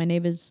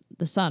neighbour's,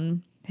 the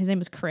son, his name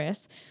was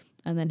Chris.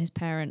 And then his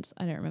parents,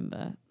 I don't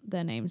remember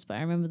their names, but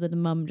I remember the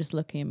mum just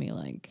looking at me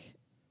like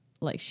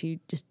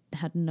she just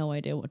had no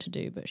idea what to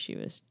do, but she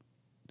was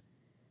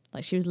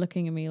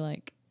looking at me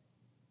like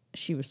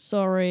she was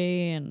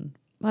sorry, and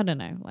I don't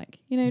know, like,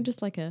 you know,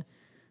 just like a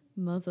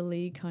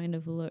motherly kind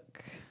of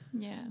look.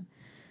 Yeah.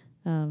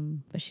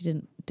 But she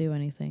didn't do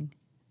anything.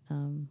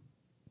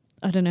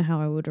 I don't know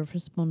how I would have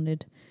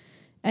responded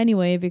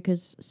anyway,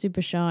 because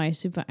super shy,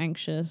 super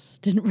anxious,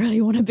 didn't really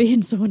want to be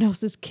in someone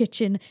else's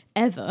kitchen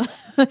ever.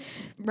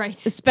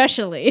 Right.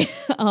 Especially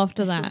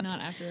after that.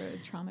 Not after a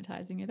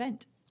traumatizing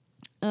event.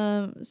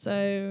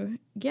 So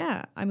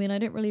yeah, I mean, I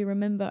don't really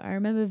remember. I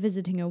remember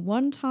visiting her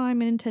one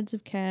time in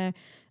intensive care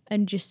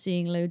and just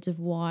seeing loads of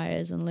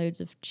wires and loads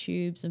of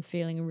tubes and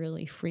feeling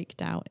really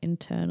freaked out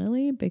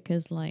internally,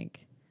 because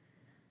like,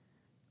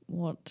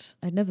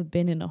 I'd never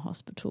been in a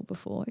hospital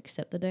before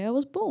except the day I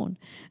was born.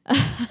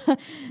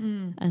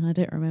 And I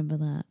don't remember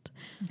that.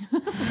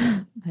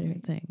 I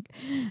don't think.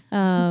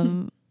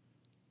 And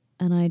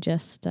I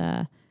just,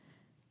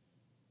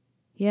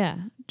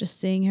 just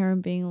seeing her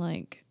and being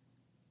like,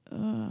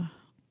 who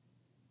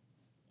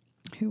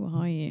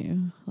are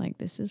you? Like,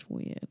 this is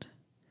weird.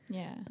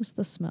 Yeah. It's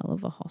the smell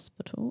of a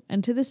hospital.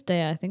 And to this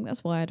day, I think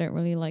that's why I don't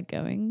really like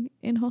going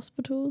in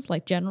hospitals,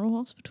 like general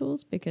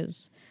hospitals,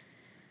 because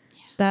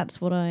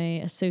that's what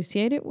I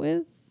associate it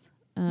with.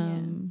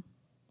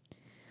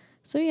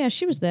 So yeah,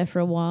 she was there for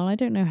a while. I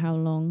don't know how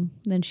long.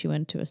 Then she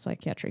went to a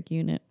psychiatric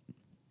unit.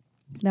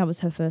 That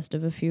was her first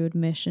of a few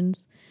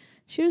admissions.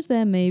 She was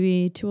there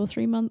maybe 2 or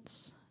 3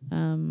 months.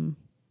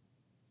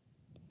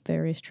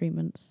 Various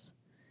treatments,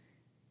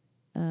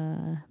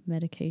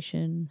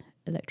 medication,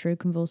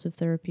 electroconvulsive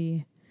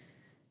therapy,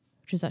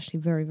 which is actually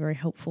very, very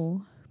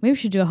helpful. Maybe we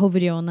should do a whole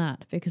video on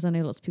that, because I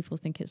know lots of people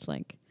think it's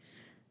like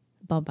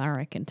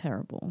barbaric and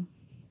terrible.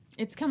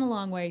 It's come a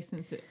long way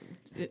since it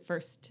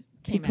first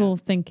came out. People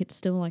think it's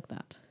still like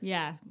that.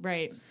 Yeah,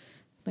 right.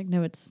 Like,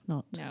 no, it's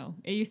not. No.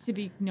 It used to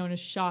be known as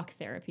shock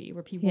therapy,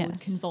 where people would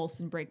convulse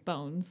and break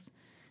bones.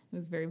 It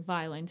was very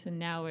violent, and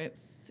now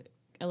it's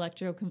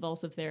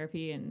electroconvulsive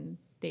therapy, and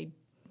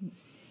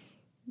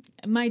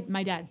my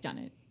dad's done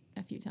it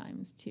a few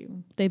times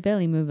too. They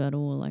barely move at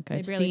all. Like,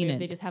 I've seen it.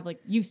 They just have like,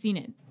 you've seen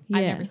it. Yes.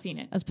 I've never seen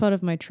it. As part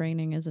of my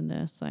training as a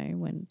nurse, I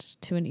went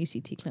to an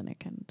ECT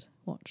clinic and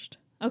watched.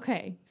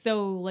 Okay.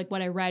 So like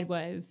what I read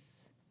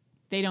was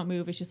they don't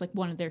move. It's just like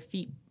one of their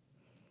feet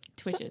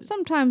twitches.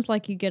 Sometimes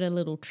like you get a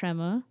little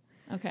tremor.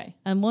 Okay.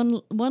 And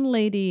one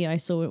lady I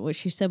saw, what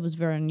she said was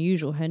very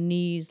unusual. Her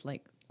knees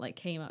like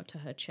came up to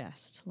her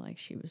chest, like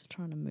she was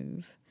trying to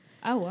move.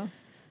 Oh, well.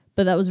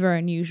 But that was very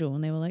unusual,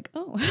 and they were like,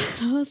 oh.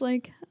 I was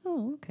like,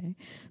 oh, okay.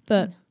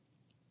 But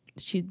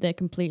they're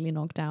completely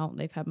knocked out.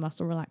 They've had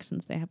muscle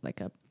relaxants. They have like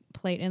a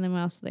plate in their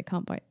mouth so they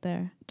can't bite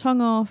their tongue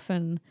off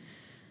and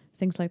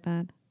things like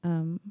that.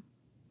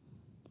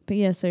 But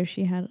yeah, so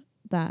she had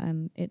that,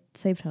 and it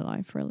saved her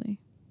life, really.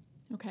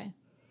 Okay.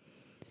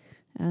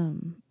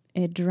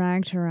 It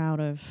dragged her out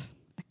of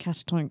a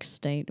catatonic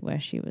state where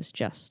she would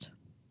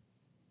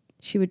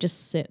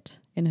just sit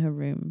in her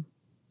room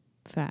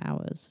for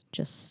hours,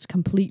 just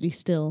completely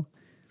still,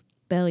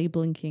 barely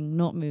blinking,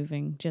 not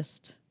moving,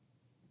 just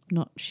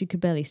not. She could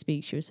barely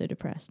speak. She was so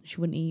depressed. She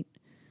wouldn't eat.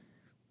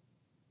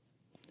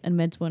 And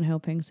meds weren't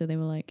helping, so they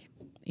were like,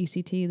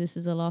 ECT, this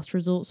is a last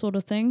resort sort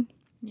of thing.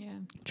 Yeah.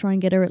 Try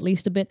and get her at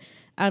least a bit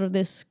out of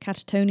this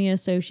catatonia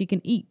so she can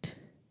eat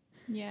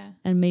Yeah.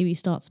 and maybe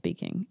start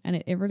speaking.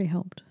 And it really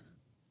helped.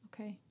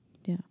 Okay.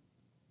 Yeah.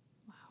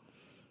 Wow.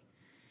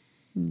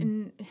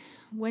 And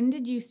when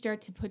did you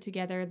start to put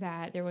together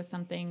that there was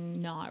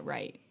something not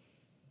right?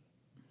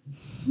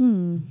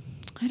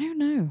 I don't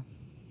know.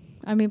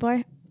 I mean,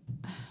 by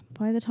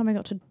the time I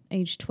got to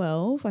age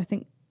 12, I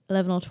think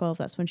 11 or 12,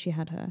 that's when she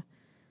had her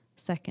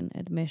second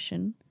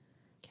admission.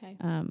 Okay.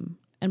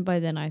 And by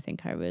then I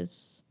think I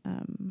was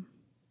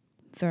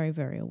very,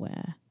 very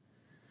aware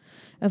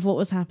of what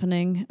was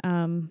happening.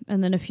 And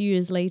then a few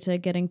years later,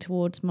 getting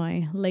towards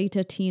my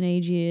later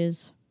teenage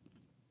years,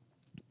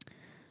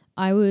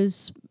 I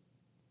was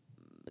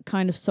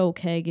kind of sole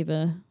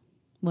caregiver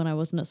when I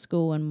wasn't at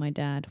school and my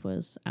dad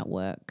was at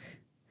work.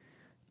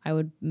 I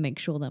would make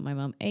sure that my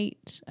mum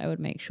ate. I would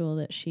make sure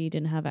that she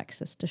didn't have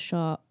access to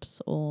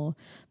shops or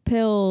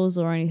pills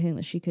or anything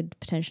that she could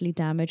potentially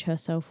damage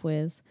herself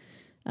with.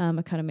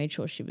 I kind of made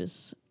sure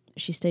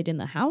she stayed in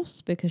the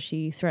house because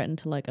she threatened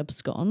to like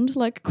abscond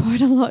like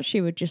quite a lot.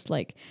 She would just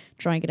like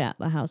try and get out of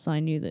the house. I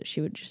knew that she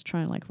would just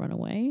try and like run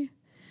away.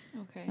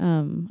 Okay.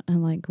 And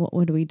like,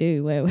 what do we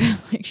do? Where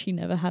like she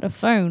never had a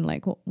phone.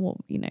 Like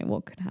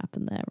what could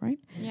happen there, right?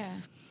 Yeah.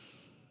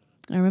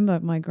 I remember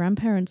my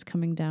grandparents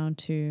coming down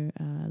to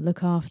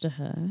look after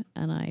her,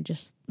 and I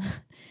just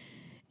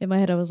in my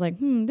head I was like,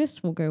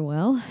 this will go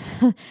well.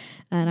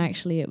 And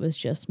actually it was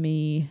just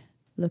me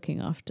looking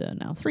after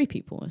now 3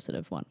 people instead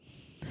of 1.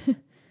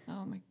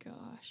 Oh my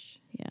gosh.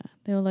 Yeah.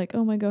 They were like,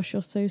 oh my gosh,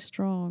 you're so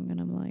strong. And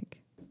I'm like,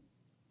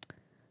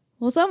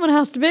 well, someone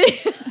has to be.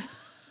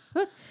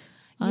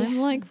 I'm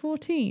like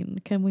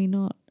 14. Can we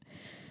not?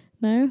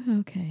 No?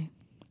 Okay.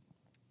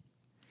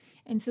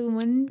 And so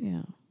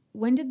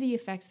when did the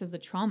effects of the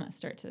trauma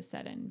start to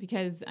set in?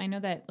 Because I know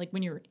that like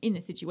when you're in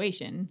the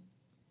situation,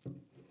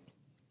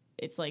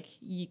 it's like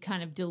you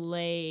kind of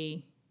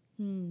delay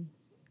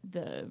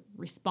the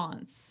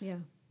response. Yeah.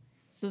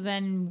 So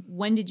then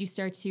when did you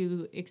start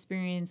to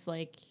experience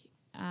like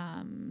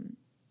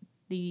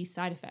the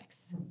side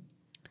effects?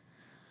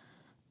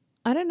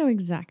 I don't know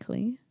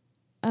exactly,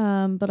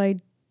 but I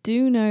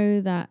do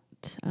know that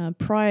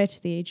prior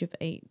to the age of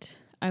 8,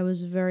 I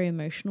was a very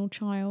emotional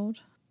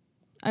child.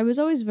 I was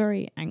always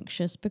very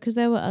anxious because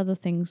there were other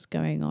things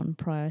going on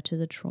prior to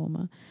the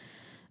trauma.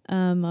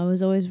 I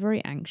was always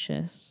very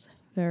anxious,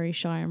 very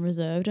shy and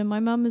reserved, and my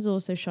mum is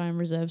also shy and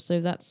reserved, so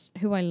that's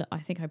who I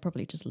think I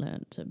probably just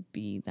learned to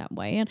be that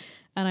way.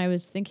 And I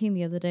was thinking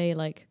the other day,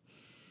 like,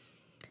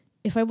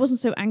 if I wasn't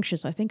so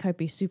anxious, I think I'd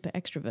be super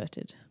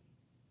extroverted.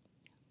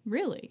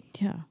 Really?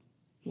 Yeah.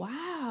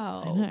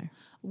 Wow. I know.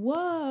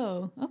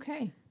 Whoa.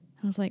 Okay.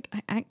 I was like,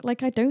 I act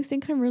like I don't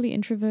think I'm really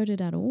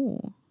introverted at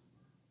all.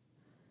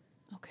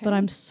 Okay. But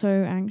I'm so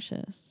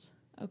anxious.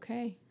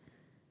 Okay.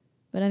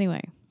 But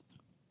anyway,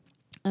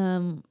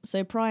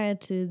 so prior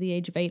to the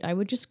age of 8, I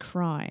would just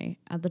cry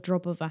at the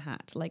drop of a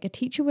hat. Like a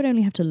teacher would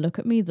only have to look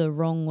at me the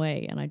wrong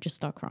way and I'd just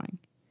start crying.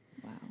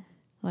 Wow.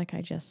 Like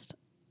I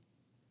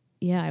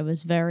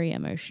was very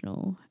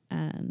emotional.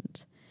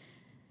 And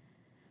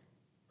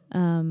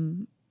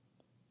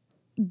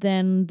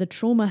then the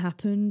trauma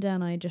happened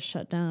and I just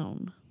shut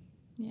down.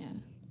 Yeah.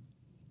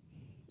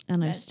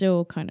 And I'm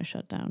still kind of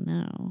shut down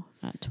now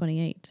at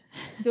 28.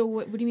 So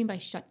what do you mean by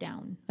shut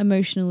down?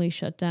 Emotionally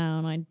shut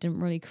down. I didn't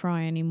really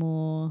cry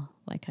anymore.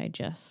 Like I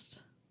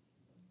just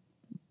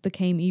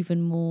became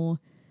even more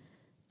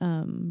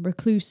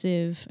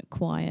reclusive,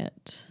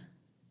 quiet,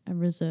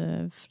 and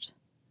reserved.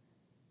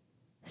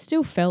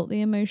 Still felt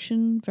the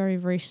emotion very,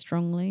 very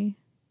strongly.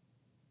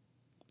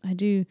 I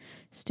do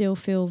still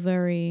feel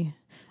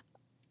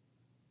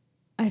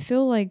I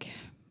feel like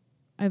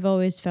I've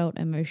always felt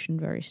emotion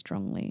very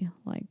strongly.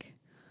 Like,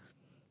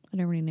 I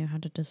don't really know how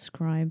to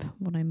describe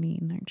what I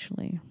mean,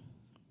 actually.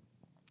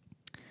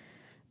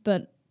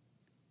 But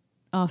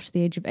after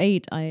the age of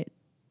 8,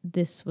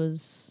 this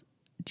was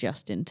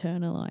just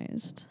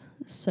internalized.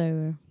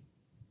 So,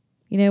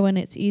 when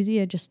it's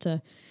easier just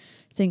to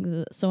think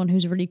that someone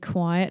who's really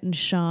quiet and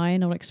shy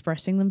and not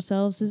expressing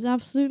themselves is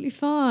absolutely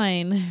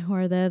fine,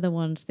 where they're the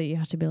ones that you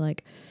have to be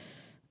like,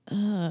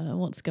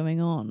 what's going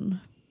on?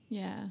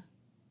 Yeah.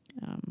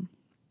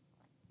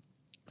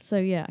 So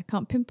yeah, I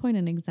can't pinpoint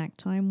an exact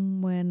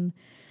time when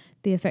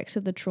the effects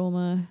of the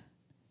trauma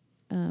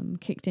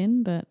kicked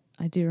in, but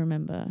I do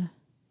remember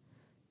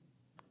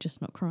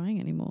just not crying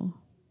anymore.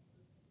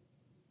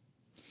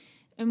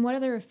 And what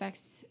other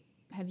effects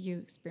have you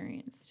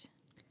experienced?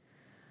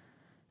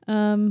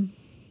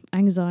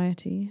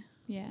 Anxiety.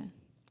 Yeah.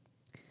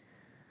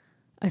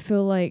 I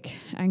feel like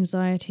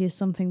anxiety is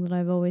something that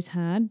I've always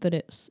had, but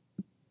it's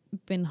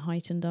been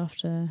heightened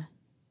after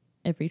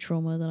every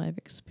trauma that I've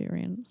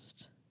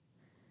experienced.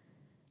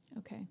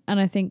 Okay. And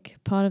I think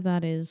part of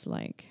that is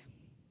like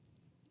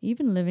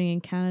even living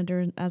in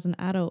Canada as an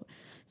adult,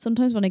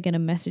 sometimes when I get a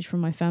message from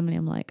my family,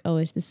 I'm like, oh,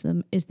 is this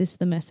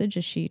the message?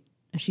 Has she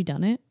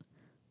done it?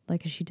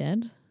 Like, is she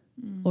dead?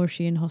 Or is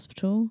she in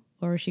hospital?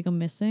 Or has she gone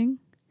missing?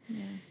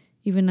 Yeah.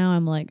 Even now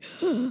I'm like,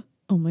 oh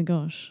my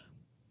gosh.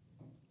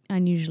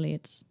 And usually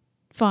it's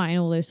fine,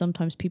 although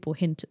sometimes people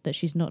hint that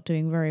she's not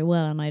doing very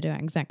well and I don't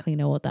exactly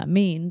know what that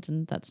means,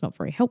 and that's not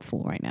very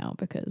helpful right now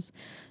because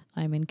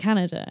I'm in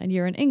Canada and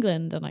you're in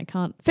England and I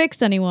can't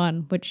fix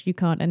anyone, which you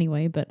can't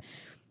anyway, but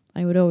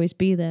I would always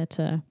be there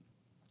to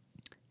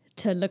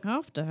look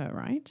after her,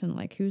 right? And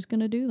like, who's going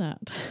to do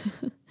that?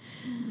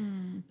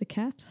 The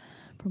cat?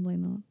 Probably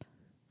not.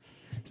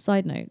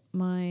 Side note,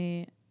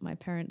 my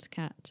parents'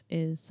 cat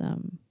is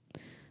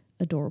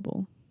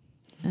adorable.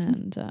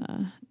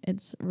 And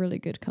it's really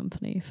good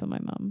company for my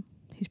mum.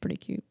 He's pretty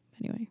cute.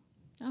 Anyway,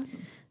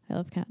 Awesome. I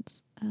love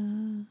cats.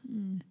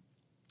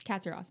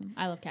 Cats are awesome.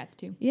 I love cats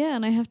too. Yeah,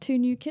 and I have 2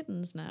 new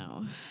kittens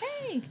now.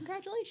 Hey,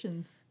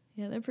 congratulations.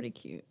 Yeah, they're pretty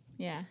cute.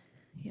 Yeah.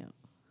 Yeah.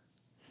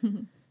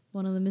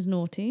 One of them is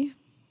naughty,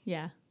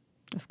 Yeah.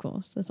 of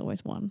course. There's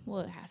always one.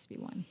 Well, it has to be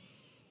one.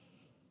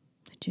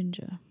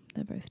 Ginger.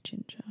 They're both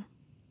ginger.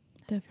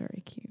 They're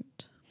very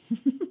cute.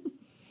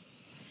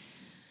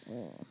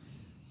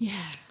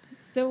 Yeah.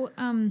 So,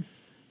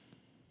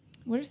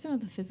 what are some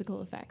of the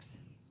physical effects?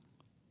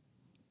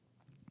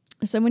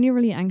 So when you're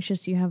really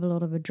anxious, you have a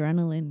lot of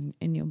adrenaline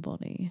in your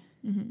body.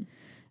 Mm-hmm.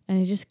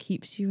 And it just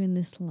keeps you in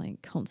this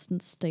like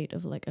constant state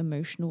of like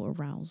emotional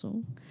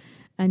arousal.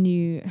 And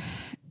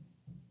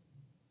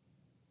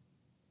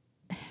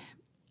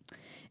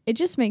it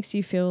just makes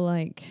you feel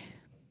like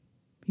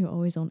you're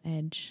always on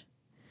edge.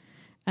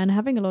 And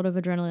having a lot of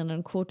adrenaline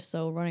and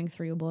cortisol running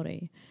through your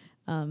body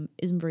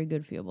isn't very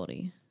good for your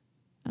body.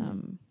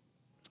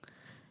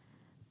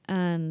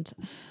 And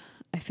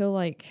I feel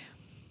like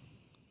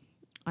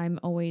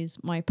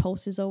my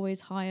pulse is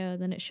always higher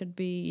than it should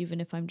be, even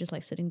if I'm just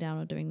like sitting down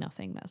or doing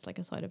nothing. That's like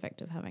a side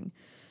effect of having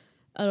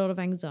a lot of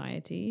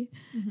anxiety.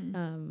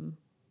 Mm-hmm.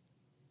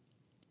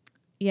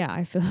 Yeah,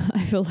 I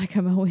feel like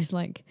I'm always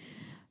like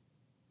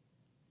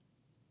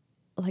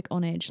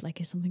on edge.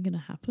 Like, is something going to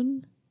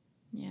happen?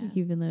 Yeah.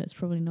 Even though it's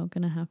probably not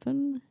going to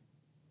happen.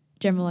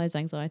 Generalized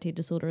anxiety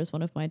disorder is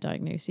one of my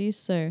diagnoses.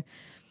 So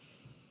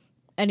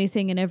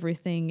anything and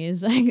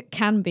everything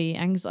can be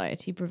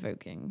anxiety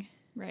provoking.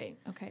 Right.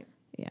 Okay.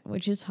 Yeah,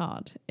 which is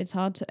hard. It's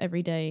hard to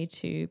every day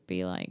to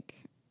be like,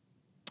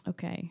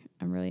 okay,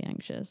 I'm really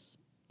anxious.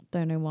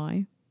 Don't know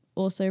why.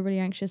 Also really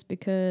anxious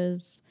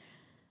because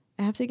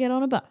I have to get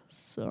on a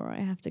bus or I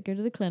have to go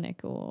to the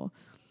clinic or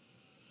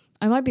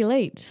I might be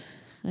late.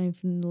 I'm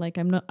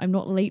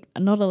not late.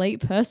 I'm not a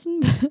late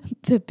person,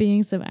 but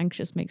being so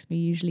anxious makes me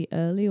usually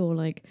early, or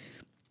like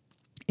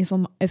if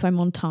I'm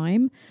on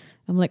time,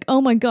 I'm like, oh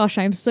my gosh,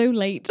 I'm so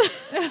late.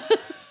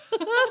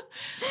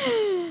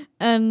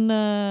 And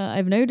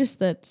I've noticed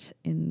that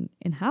in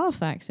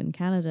Halifax in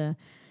Canada,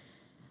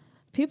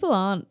 people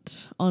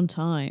aren't on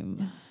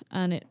time,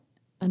 and it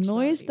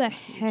annoys the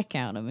heck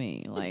out of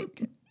me.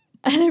 Like,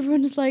 and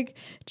everyone's like,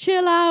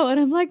 chill out, and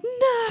I'm like,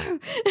 no,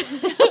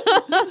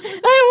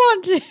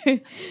 I want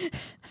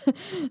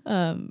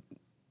to.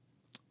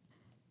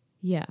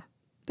 Yeah.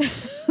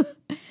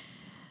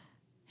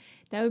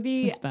 That would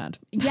be It's bad.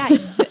 Yeah,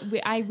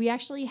 we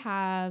actually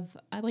have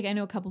I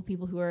know a couple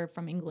people who are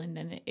from England,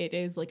 and it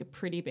is like a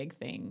pretty big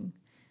thing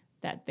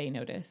that they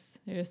notice.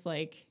 They're just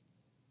like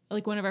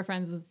one of our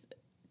friends was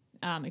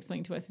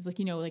explaining to us. He's like,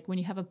 like when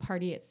you have a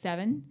party at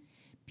 7,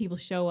 people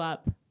show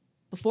up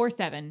before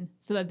 7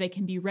 so that they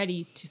can be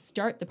ready to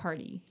start the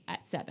party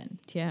at 7.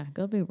 Yeah,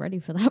 gotta be ready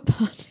for that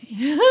party.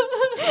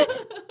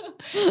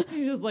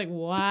 He's just like,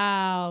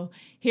 wow.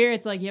 Here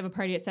it's like you have a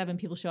party at 7,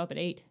 people show up at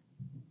 8.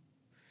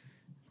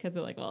 Because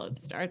they're like, well, it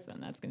starts then.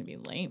 That's going to be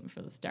lame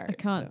for the start. I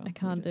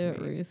can't do it,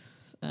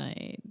 Ruth.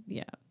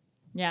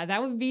 Yeah,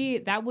 that would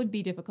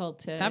be difficult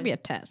to. That'd be a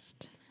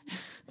test.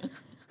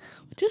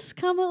 Just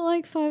come at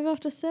like 5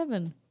 after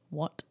 7.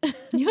 What?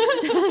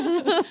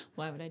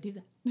 Why would I do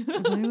that?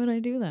 Why would I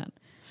do that?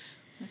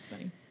 That's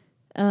funny.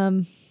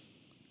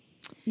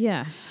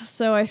 Yeah.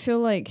 So I feel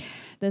like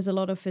there's a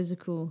lot of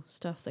physical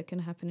stuff that can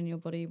happen in your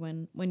body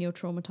when you're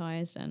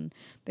traumatized, and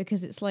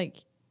because it's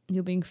like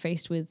you're being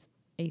faced with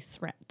a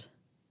threat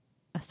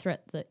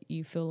that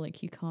you feel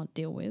like you can't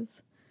deal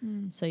with.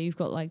 So you've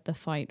got like the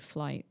fight,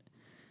 flight,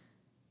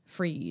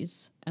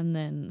 freeze, and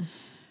then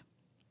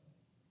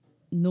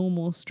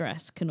normal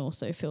stress can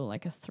also feel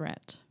like a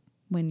threat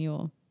when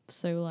you're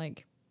so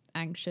like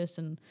anxious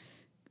and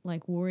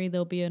like worried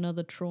there'll be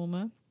another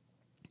trauma,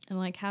 and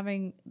like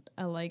having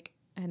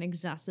an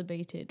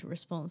exacerbated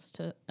response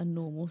to a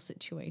normal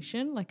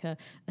situation, like a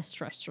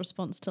stress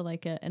response to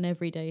like an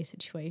everyday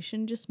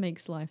situation, just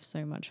makes life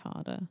so much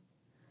harder.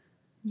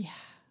 Yeah.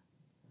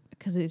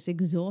 Because it's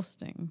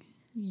exhausting.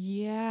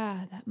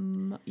 Yeah.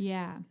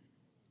 Yeah.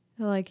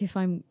 Like if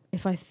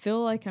I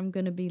feel like I'm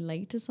going to be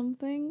late to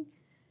something,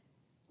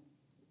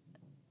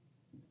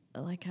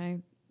 like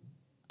I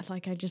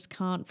like I just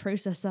can't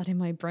process that in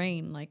my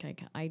brain. Like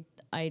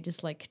I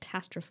just like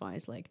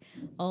catastrophize, like,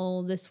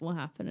 oh, this will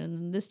happen and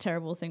then this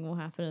terrible thing will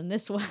happen and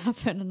this will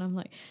happen, and I'm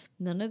like,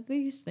 none of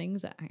these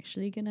things are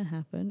actually gonna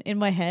happen. In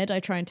my head I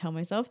try and tell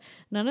myself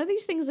none of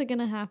these things are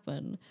gonna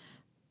happen,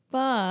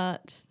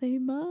 but they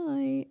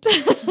might.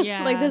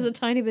 Yeah. Like there's a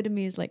tiny bit of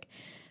me is like,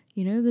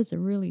 there's a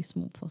really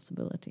small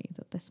possibility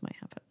that this might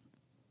happen.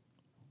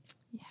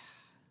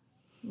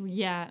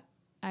 Yeah,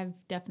 I've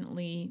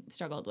definitely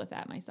struggled with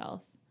that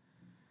myself.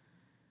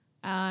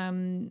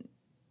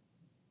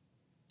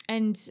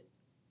 And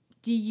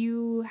do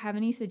you have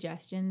any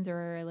suggestions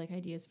or like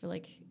ideas for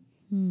like,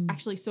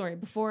 actually, sorry,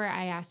 before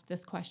I ask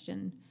this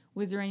question,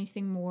 was there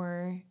anything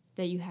more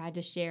that you had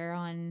to share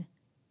on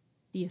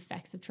the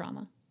effects of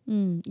trauma?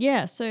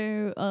 Yeah,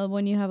 so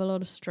when you have a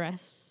lot of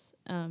stress,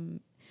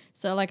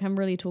 so like I'm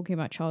really talking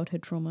about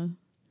childhood trauma.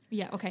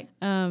 Yeah, okay.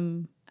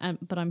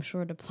 But I'm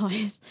sure it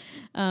applies.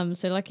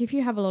 So like if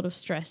you have a lot of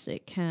stress,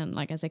 it can,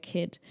 like as a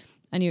kid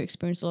and you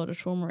experience a lot of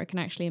trauma, it can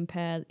actually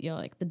impair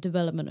the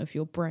development of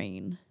your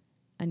brain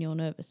and your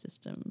nervous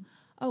system.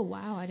 Oh,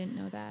 wow. I didn't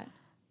know that.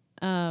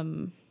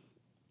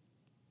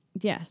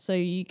 Yeah, so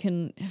I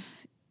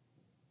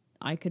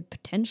could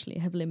potentially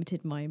have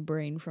limited my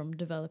brain from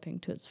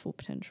developing to its full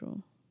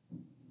potential.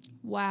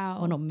 Wow.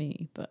 Well, not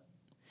me, but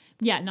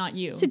yeah, not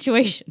you.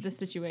 Situation. The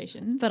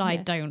situation. But I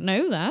don't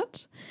know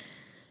that.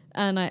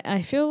 And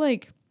I feel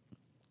like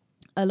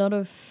a lot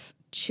of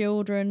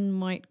children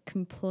might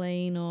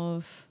complain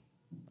of...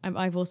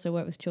 I've also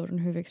worked with children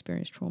who've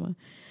experienced trauma.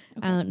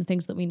 Okay. And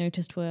things that we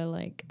noticed were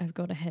like, I've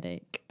got a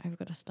headache, I've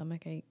got a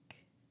stomach ache.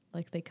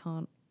 Like they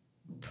can't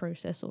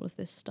process all of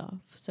this stuff.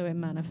 So it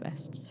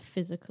manifests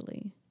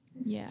physically.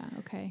 Yeah,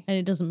 okay. And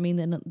it doesn't mean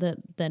that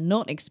they're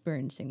not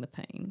experiencing the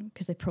pain,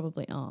 because they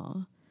probably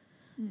are.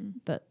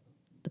 But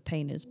the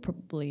pain is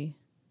probably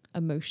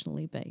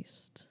emotionally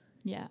based.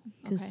 Yeah,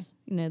 because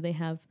they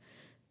have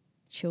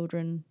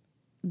children.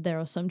 There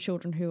are some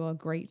children who are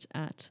great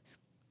at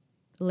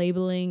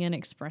labeling and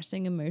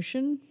expressing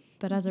emotion,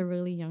 but as a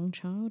really young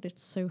child,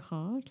 it's so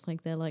hard.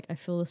 Like they're like, I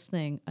feel this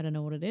thing, I don't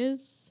know what it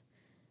is.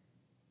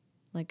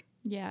 Like,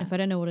 yeah, if I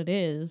don't know what it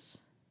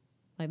is,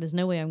 like there's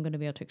no way I'm going to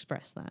be able to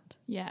express that.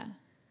 Yeah.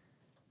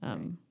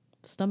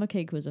 Stomach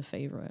ache was a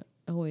favorite.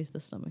 Always the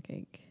stomach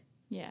ache.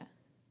 Yeah.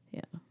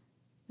 Yeah.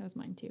 That was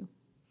mine too.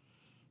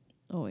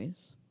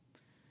 Always.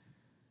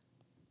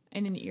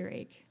 And an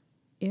earache.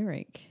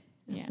 Earache.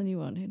 That's the new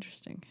one.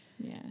 Interesting.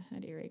 Yeah, I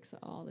had earaches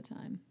all the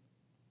time.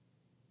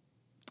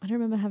 I don't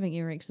remember having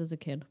earaches as a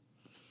kid.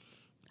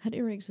 I had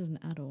earaches as an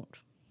adult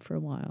for a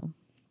while.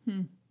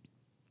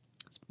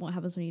 It's what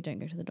happens when you don't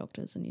go to the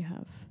doctors and you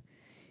have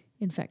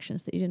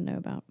infections that you didn't know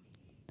about.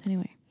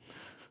 Anyway.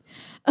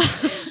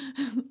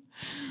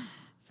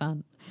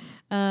 Fun.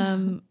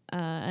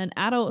 And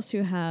adults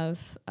who have,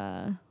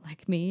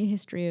 like me,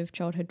 history of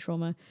childhood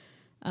trauma,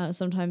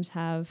 sometimes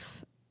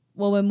have...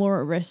 Well, we're more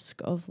at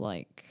risk of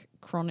like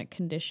chronic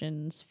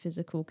conditions,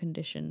 physical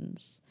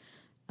conditions,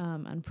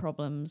 and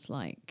problems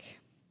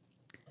like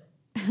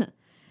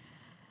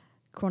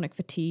chronic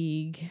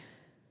fatigue,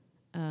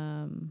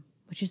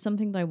 which is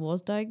something that I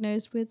was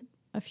diagnosed with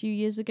a few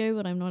years ago,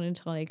 but I'm not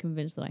entirely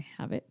convinced that I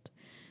have it.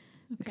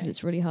 Because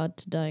it's really hard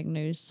to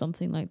diagnose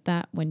something like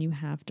that when you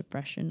have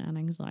depression and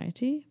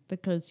anxiety,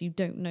 because you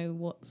don't know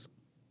what's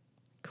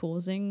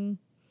causing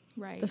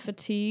the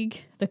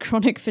fatigue, the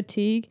chronic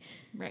fatigue.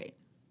 Right.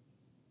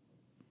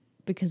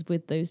 Because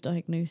with those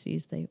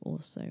diagnoses, they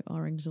also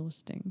are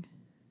exhausting.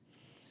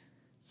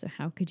 So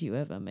how could you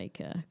ever make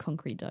a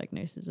concrete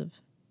diagnosis of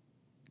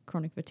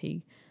chronic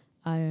fatigue?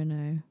 I don't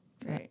know.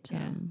 But,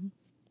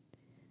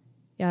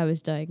 I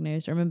was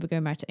diagnosed. I remember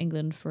going back to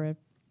England for a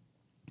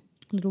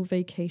little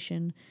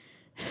vacation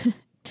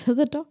to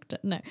the doctor.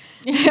 No,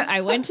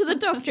 I went to the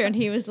doctor and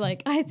he was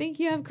like, I think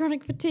you have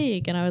chronic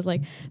fatigue. And I was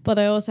like, but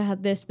I also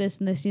had this, and this.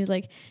 And he was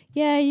like,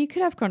 yeah, you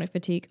could have chronic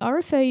fatigue. I'll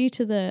refer you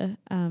to the...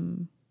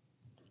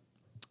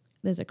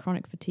 there's a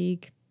chronic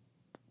fatigue,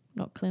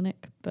 not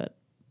clinic, but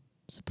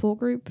support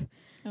group.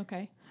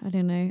 Okay. I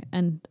don't know.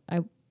 And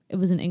it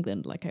was in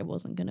England, like I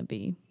wasn't going to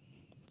be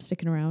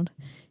sticking around.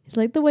 It's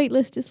like the wait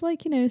list is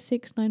like,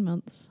 6-9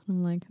 months.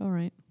 I'm like, all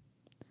right.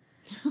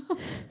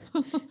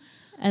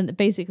 And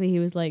basically he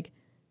was like,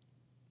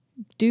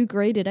 do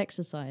graded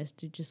exercise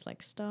to just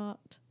like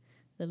start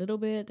a little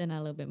bit, then a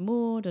little bit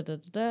more,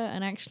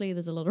 And actually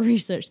there's a lot of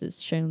research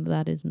that's shown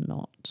that is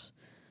not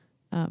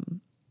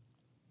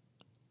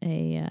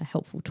a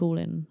helpful tool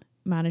in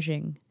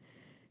managing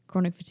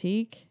chronic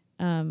fatigue.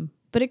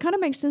 But it kind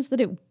of makes sense that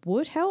it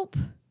would help.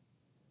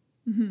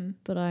 Mm-hmm.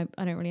 But I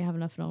don't really have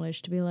enough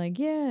knowledge to be like,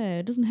 yeah,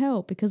 it doesn't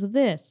help because of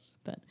this.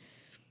 But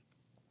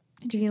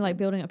like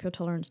building up your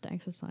tolerance to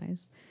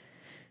exercise.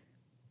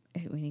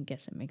 I mean, I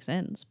guess it makes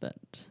sense,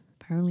 but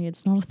apparently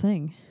it's not a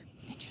thing.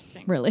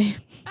 Interesting. Really.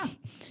 Oh,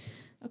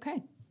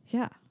 okay.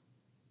 Yeah.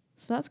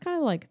 So that's kind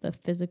of like the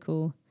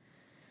physical...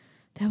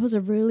 There was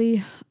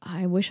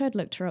I wish I'd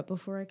looked her up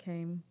before I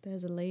came.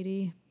 There's a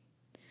lady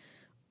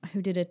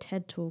who did a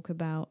TED talk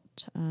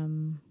about,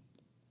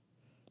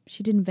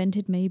 she'd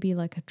invented maybe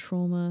like a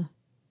trauma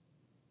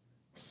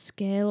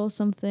scale or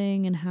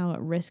something, and how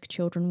at risk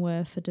children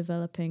were for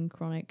developing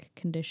chronic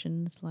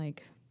conditions,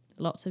 like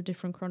lots of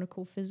different chronic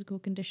physical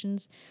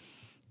conditions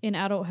in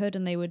adulthood,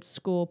 and they would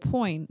score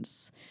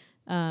points.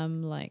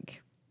 For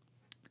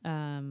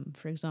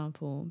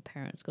example,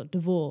 parents got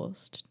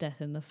divorced,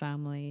 death in the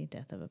family,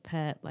 death of a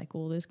pet, like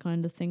all those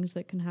kind of things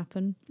that can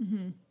happen.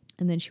 Mm-hmm.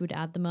 And then she would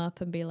add them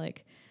up and be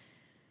like,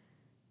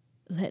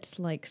 let's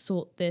like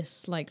sort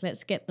this, like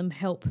let's get them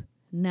help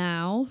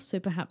now, so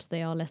perhaps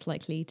they are less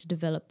likely to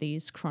develop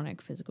these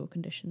chronic physical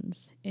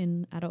conditions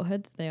in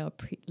adulthood that they are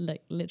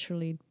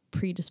literally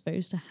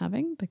predisposed to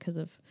having because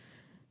of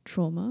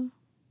trauma.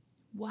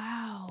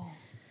 Wow.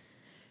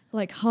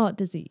 Like heart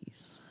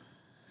disease.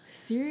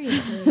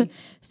 Seriously.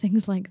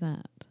 Things like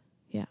that.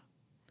 Yeah.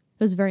 It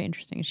was very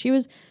interesting. She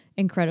was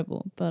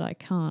incredible, but I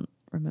can't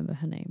remember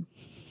her name.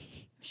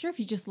 I'm sure if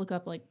you just look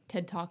up like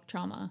TED Talk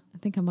trauma I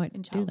think I might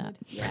in do that. childhood.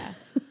 Yeah.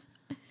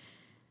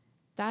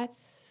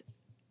 That's,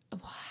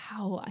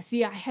 wow.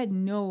 See, I had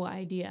no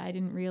idea. I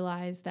didn't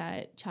realize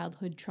that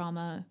childhood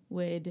trauma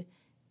would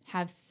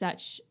have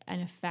such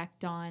an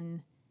effect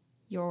on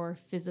your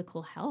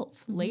physical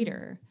health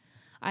later.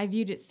 I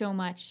viewed it so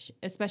much,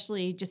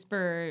 especially just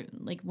for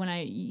like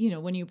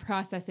when you're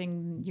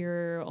processing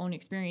your own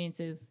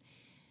experiences,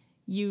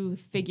 you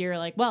figure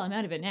like, well, I'm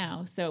out of it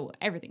now, so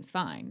everything's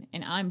fine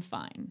and I'm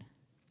fine.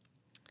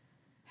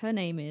 Her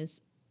name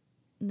is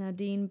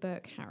Nadine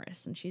Burke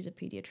Harris, and she's a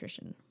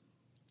pediatrician.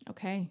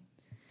 Okay.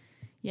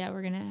 Yeah,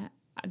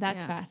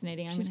 that's Yeah,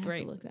 fascinating. I'm she's going to have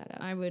great. to look that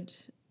up. I would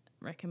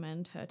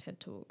recommend her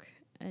TED Talk,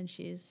 and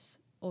she's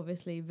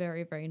obviously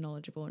very, very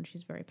knowledgeable, and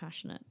she's very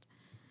passionate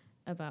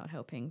about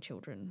helping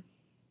children.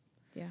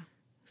 Yeah.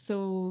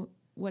 So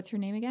what's her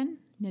name again?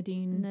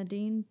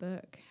 Nadine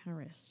Burke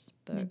Harris.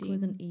 Burke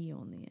with an E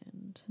on the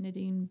end.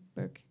 Nadine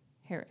Burke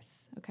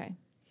Harris. Okay.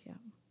 Yeah.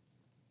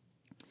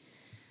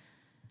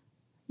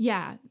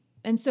 Yeah.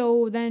 And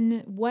so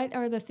then what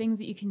are the things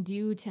that you can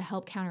do to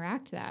help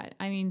counteract that?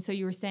 I mean, so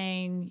you were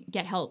saying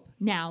get help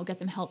now, get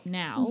them help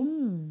now.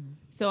 Mm-hmm.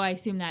 So I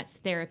assume that's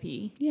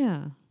therapy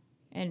Yeah.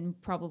 and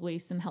probably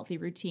some healthy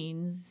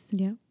routines.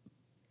 Yeah.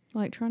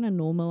 Like trying to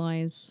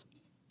normalize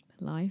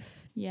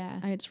life. Yeah.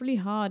 It's really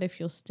hard if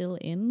you're still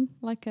in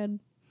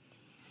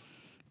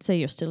say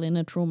you're still in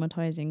a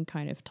traumatizing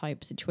kind of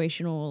type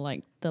situation, or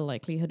like the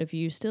likelihood of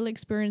you still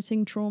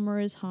experiencing trauma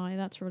is high.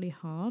 That's really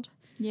hard.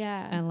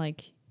 Yeah. And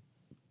like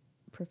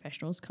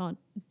professionals can't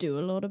do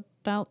a lot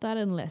about that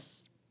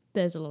unless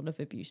there's a lot of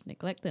abuse,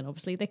 neglect. Then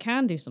obviously they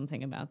can do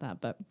something about that.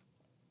 But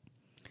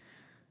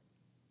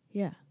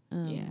yeah.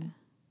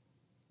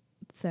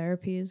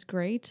 Therapy is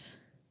great.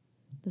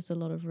 There's a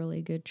lot of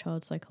really good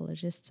child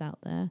psychologists out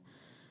there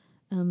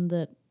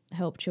that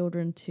help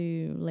children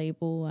to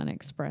label and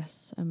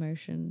express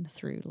emotion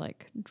through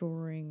like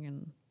drawing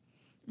and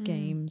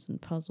games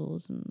and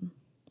puzzles and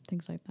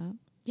things like that.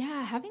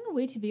 Yeah, having a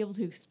way to be able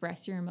to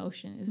express your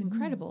emotion is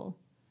incredible.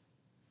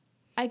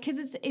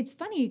 Because it's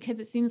funny because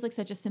it seems like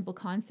such a simple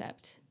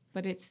concept,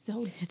 but it's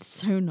so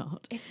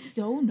not. It's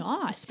so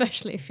not,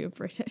 especially if you're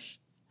British.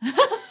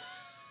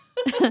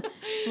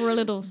 We're a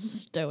little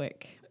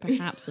stoic,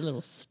 perhaps a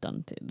little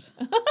stunted.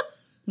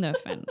 No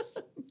offense,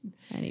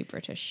 any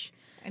British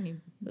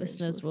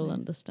listeners will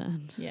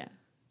understand. Yeah,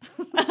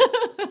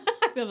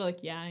 I feel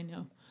like I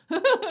know.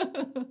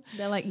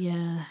 They're like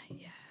yeah.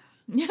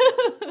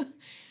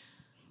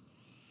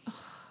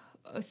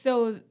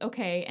 So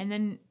okay, and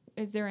then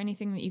is there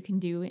anything that you can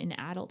do in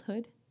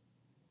adulthood?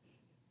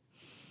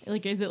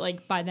 Like, is it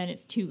like by then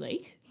it's too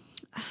late?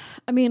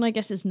 I mean, I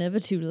guess it's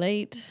never too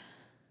late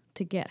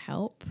to get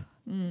help.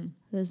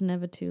 There's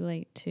never too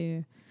late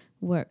to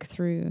work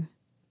through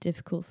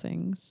difficult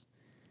things.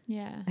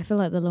 Yeah. I feel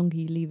like the longer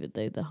you leave it,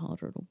 though, the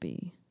harder it'll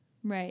be.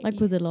 Right. Like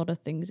with a lot of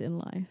things in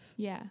life.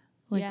 Yeah.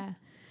 Like, yeah.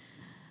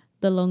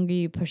 The longer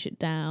you push it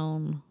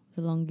down,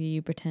 the longer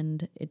you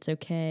pretend it's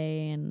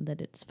okay and that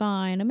it's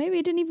fine. And maybe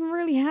it didn't even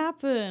really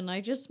happen. I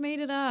just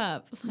made it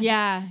up. Like,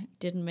 yeah.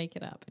 Didn't make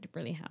it up. It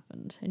really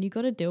happened. And you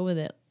got to deal with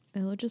it.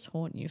 It'll just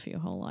haunt you for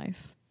your whole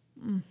life.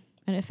 And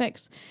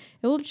it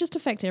will just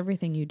affect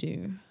everything you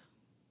do.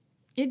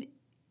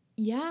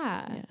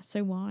 Yeah.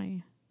 So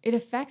why? It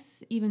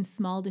affects even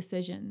small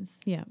decisions.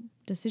 Yeah.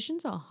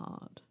 Decisions are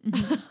hard.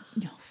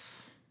 No.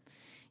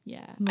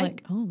 Yeah. I'm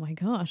like, oh my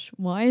gosh,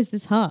 why is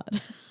this hard?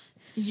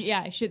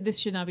 Yeah, this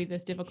should not be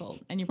this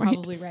difficult. And you're Right.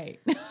 probably right.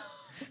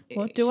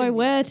 What do I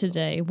wear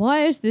today?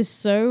 Why is this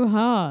so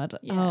hard?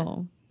 Yeah.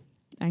 Oh,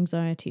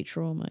 anxiety,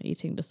 trauma,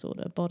 eating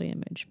disorder, body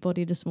image,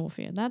 body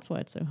dysmorphia. That's why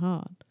it's so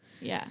hard.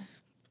 Yeah.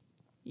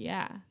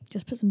 Yeah.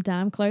 Just put some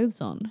damn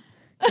clothes on.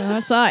 Go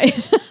outside.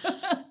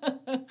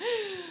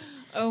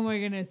 Oh my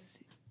goodness.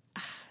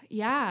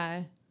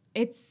 Yeah.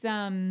 It's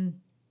the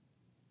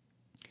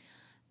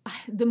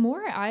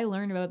more I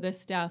learn about this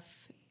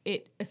stuff,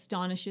 it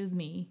astonishes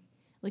me.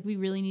 Like, we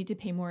really need to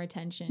pay more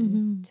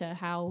attention to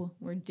how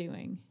we're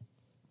doing.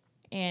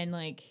 And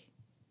that,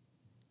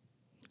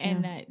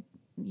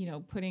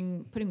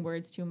 putting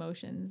words to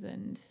emotions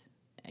and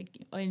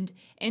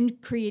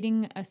and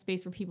creating a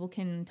space where people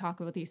can talk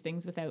about these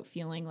things without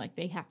feeling like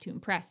they have to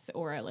impress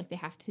or like they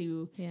have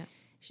to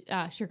Yes.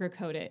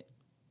 sugarcoat it,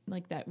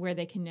 like that, where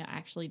they can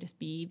actually just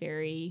be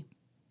very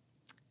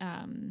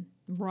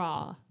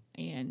raw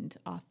and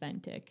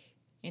authentic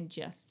and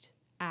just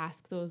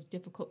ask those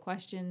difficult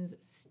questions,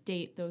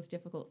 state those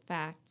difficult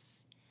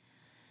facts.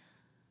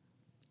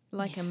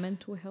 Like a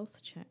mental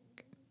health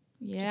check.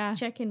 Yeah. Just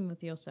check in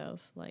with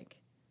yourself. Like,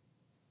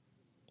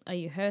 are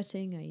you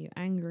hurting? Are you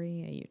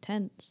angry? Are you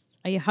tense?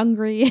 Are you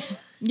hungry?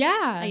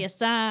 Yeah. Are you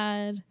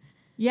sad?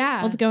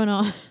 Yeah. What's going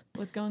on?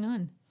 What's going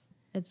on?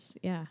 It's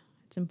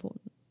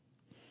important.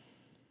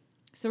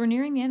 So we're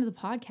nearing the end of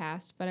the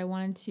podcast, but I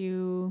wanted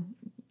to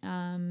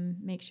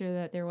make sure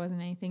that there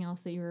wasn't anything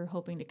else that you were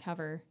hoping to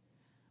cover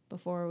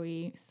before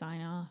we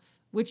sign off,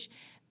 which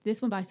this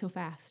went by so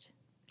fast.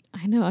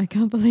 I know. I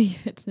can't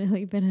believe it's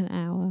nearly been an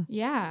hour.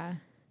 Yeah.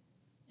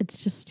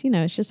 It's just,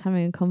 it's just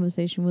having a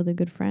conversation with a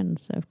good friend.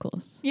 So, of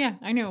course. Yeah,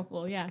 I know.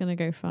 Well, yeah. It's going to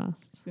go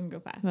fast. It's going to go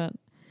fast. But,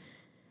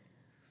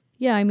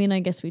 yeah, I mean, I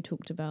guess we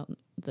talked about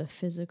the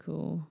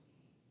physical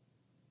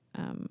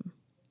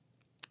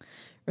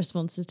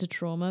responses to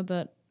trauma,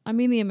 but I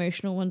mean, the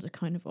emotional ones are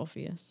kind of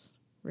obvious,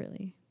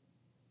 really.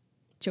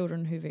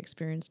 Children who've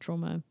experienced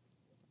trauma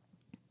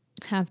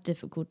have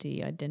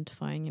difficulty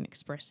identifying and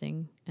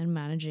expressing and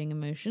managing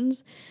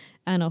emotions.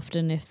 And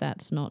often if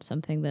that's not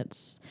something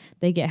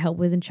they get help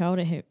with in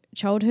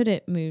childhood,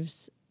 it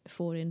moves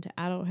forward into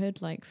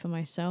adulthood. Like for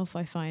myself,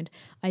 I find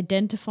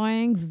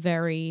identifying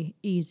very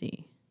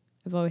easy.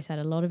 I've always had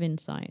a lot of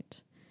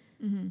insight.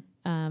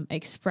 Mm-hmm.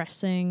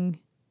 Expressing,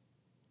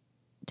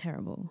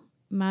 terrible.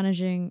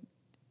 Managing,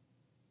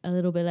 a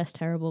little bit less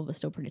terrible, but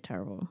still pretty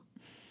terrible.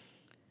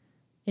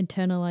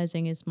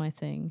 Internalizing is my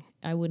thing.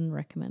 I wouldn't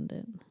recommend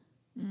it.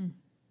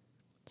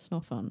 It's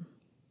not fun.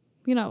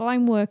 Well,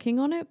 I'm working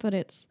on it, but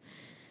it's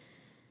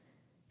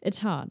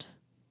hard.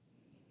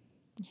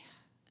 Yeah.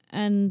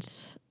 And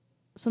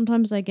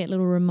sometimes I get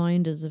little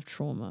reminders of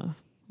trauma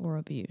or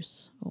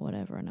abuse or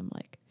whatever, and I'm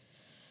like,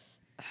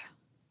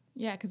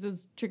 yeah, because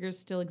those triggers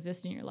still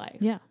exist in your life.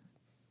 yeah,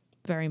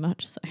 very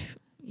much so.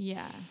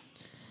 Yeah.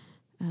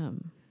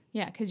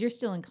 Yeah, because you're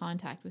still in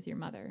contact with your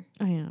mother.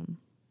 I am.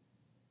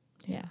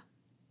 Yeah.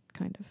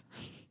 Kind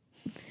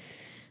of.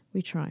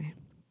 We try.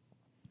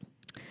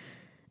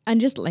 And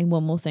just like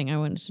one more thing I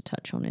wanted to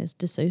touch on is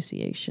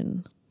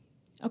dissociation.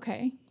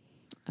 Okay.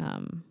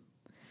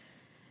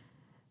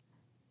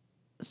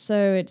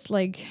 So it's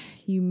like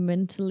you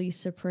mentally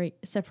separate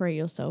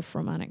yourself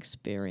from an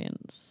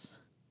experience.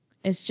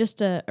 It's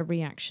just a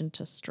reaction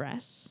to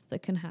stress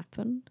that can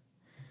happen.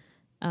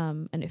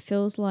 And it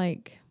feels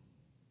like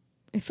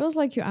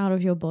you're out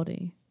of your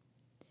body.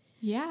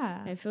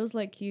 Yeah. It feels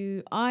like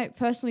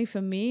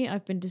for me,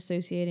 I've been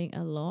dissociating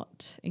a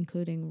lot,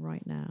 including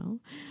right now,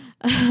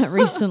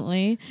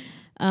 recently.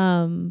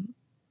 And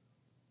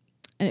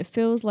it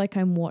feels like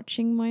I'm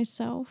watching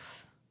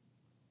myself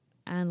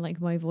and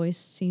like my voice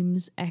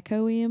seems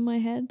echoey in my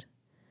head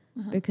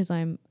because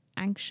I'm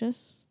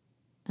anxious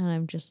and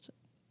I'm just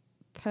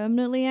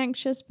permanently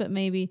anxious, but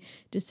maybe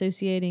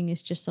dissociating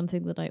is just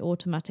something that I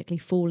automatically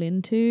fall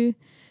into,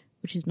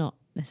 which is not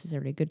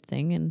necessarily a good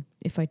thing. And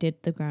if I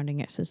did the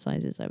grounding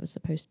exercises I was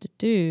supposed to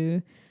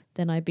do,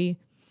 then I'd be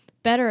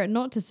better at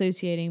not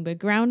dissociating. But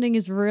grounding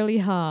is really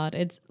hard.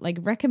 It's like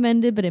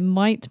recommended, but it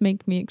might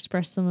make me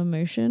express some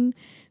emotion,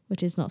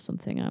 which is not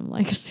something I'm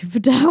like super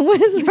down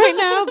with right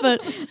now.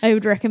 But I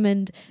would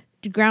recommend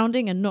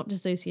grounding and not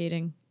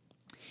dissociating.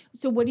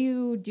 So what do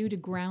you do to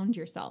ground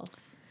yourself?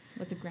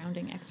 What's a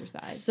grounding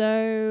exercise?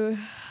 So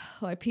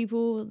like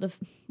the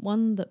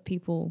one that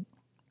people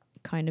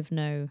kind of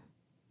know,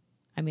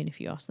 I mean,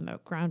 if you ask them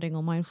about grounding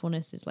or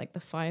mindfulness, is like the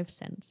 5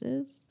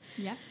 senses.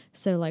 Yeah.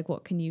 So like,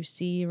 what can you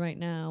see right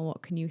now?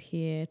 What can you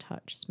hear,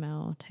 touch,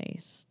 smell,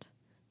 taste?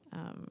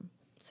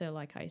 So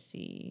like I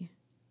see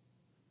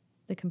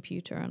the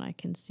computer and I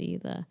can see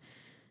the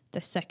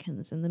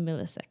seconds and the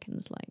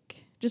milliseconds,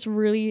 like just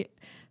really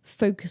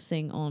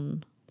focusing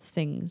on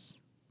things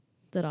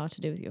that are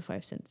to do with your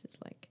 5 senses.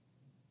 Like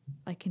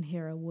I can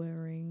hear a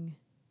whirring.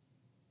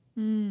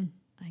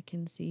 I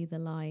can see the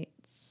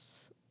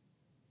lights.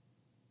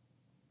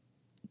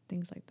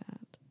 Things like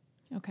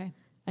that. Okay.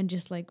 And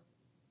just like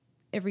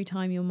every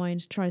time your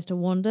mind tries to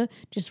wander,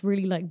 just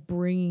really like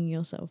bringing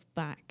yourself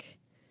back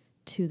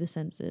to the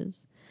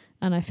senses.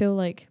 And I feel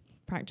like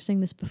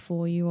practicing this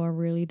before you are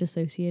really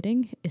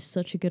dissociating is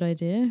such a good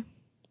idea,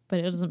 but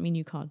it doesn't mean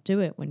you can't do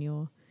it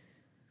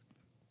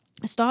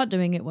start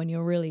doing it when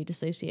you're really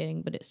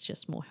dissociating, but it's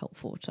just more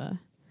helpful to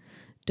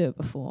do it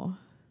before.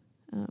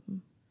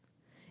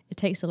 It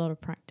takes a lot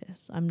of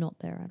practice. I'm not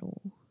there at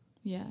all.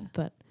 Yeah.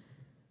 But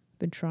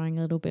been trying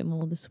a little bit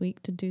more this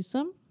week to do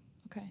some.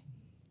 Okay.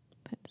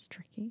 But it's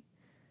tricky.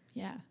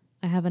 Yeah.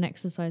 I have an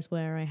exercise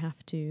where I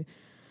have to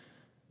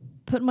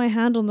put my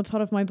hand on the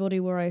part of my body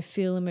where I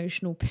feel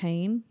emotional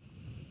pain.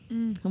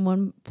 And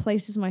one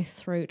place is my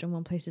throat and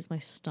one place is my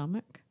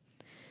stomach.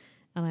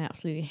 And I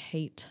absolutely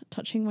hate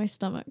touching my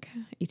stomach.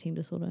 Eating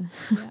disorder.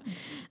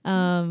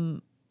 Yeah.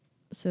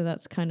 So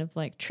that's kind of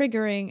like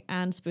triggering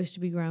and supposed to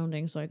be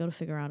grounding. So I got to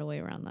figure out a way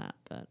around that.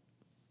 But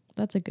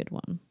that's a good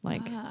one.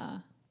 Like,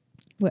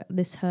 where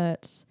this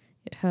hurts,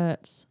 it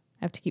hurts.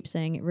 I have to keep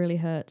saying it really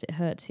hurts. It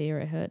hurts here.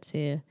 It hurts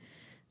here.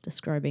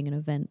 Describing an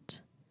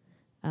event.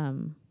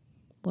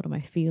 What am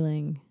I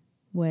feeling?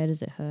 Where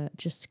does it hurt?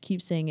 Just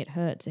keep saying it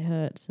hurts. It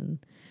hurts. And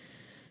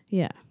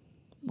yeah,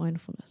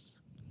 mindfulness.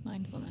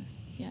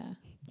 Mindfulness. Yeah.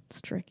 It's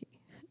tricky.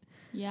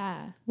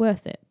 Yeah.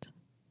 Worth it.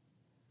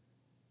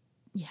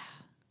 Yeah.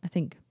 I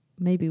think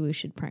maybe we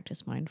should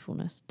practice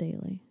mindfulness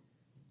daily.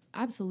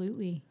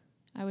 Absolutely.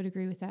 I would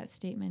agree with that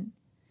statement.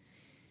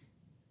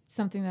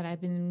 Something that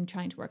I've been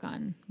trying to work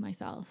on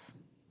myself.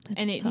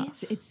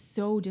 It's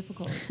so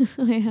difficult.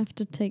 I have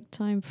to take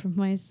time for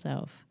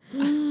myself.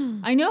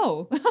 I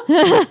know.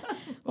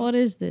 What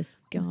is this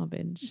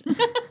garbage?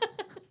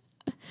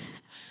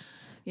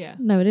 Yeah.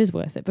 No, it is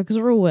worth it because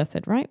we're all worth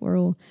it, right? We're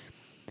all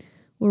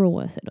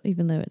worth it,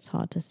 even though it's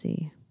hard to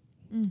see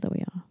that we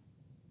are.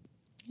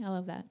 I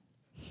love that.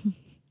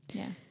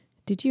 Yeah.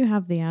 Did you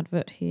have the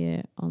advert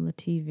here on the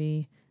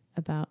TV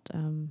about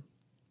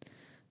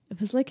it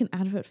was like an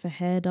advert for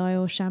hair dye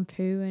or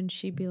shampoo, and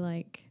she'd be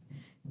like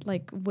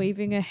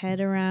waving her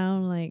head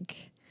around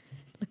like,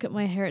 look at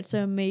my hair, it's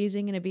so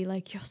amazing, and it'd be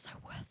like, you're so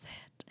worth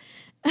it.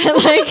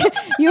 Like,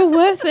 you're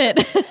worth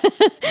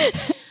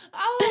it.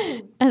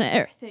 Oh, and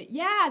worth it.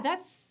 Yeah,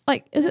 that's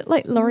like, is it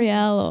like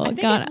L'Oreal or I think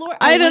it's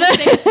I don't know.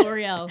 It's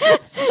L'Oreal.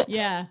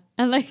 Yeah.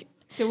 And like,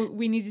 so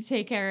we need to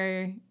take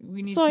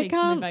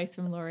some advice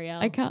from L'Oreal.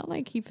 I can't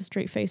like keep a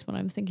straight face when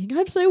I'm thinking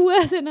I'm so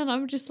worth it, and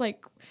I'm just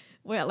like,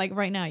 well, like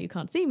right now you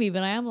can't see me,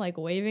 but I am like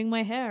waving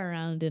my hair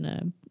around in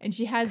a and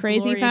she has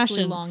crazy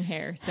fashion, long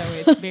hair, so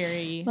it's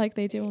very like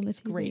they do on the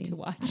TV. Great to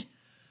watch.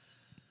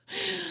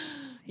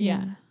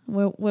 Yeah,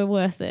 we're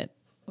worth it.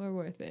 We're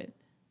worth it.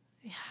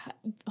 Yeah.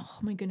 Oh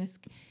my goodness,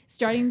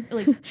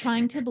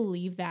 trying to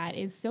believe that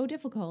is so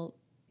difficult.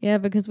 Yeah,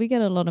 because we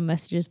get a lot of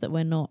messages that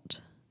we're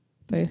not,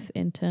 both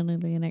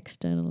internally and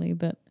externally,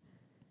 but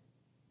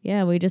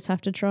yeah, we just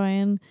have to try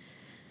and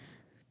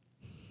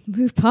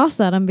move past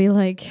that and be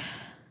like,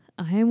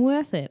 I am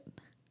worth it.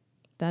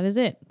 That is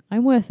it.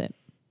 I'm worth it.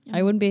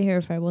 I wouldn't be here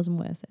if I wasn't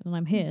worth it. And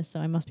I'm here,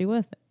 so I must be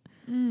worth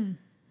it.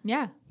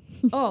 Yeah.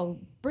 Oh,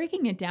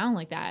 breaking it down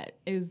like that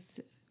is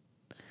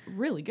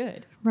really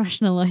good.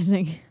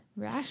 Rationalizing.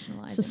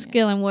 It's a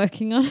skill I'm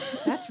working on.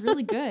 That's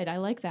really good. I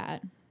like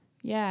that.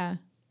 Yeah.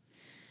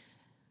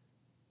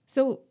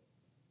 So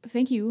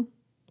thank you.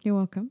 You're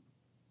welcome.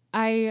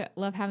 I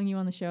love having you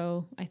on the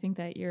show. I think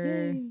that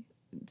you're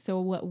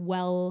so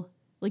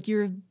like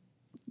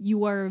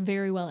you are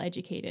very well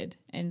educated.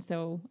 And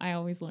so I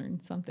always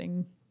learn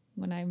something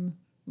when I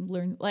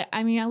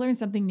learn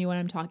something new when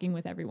I'm talking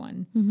with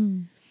everyone.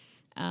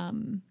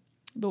 Mm-hmm.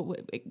 But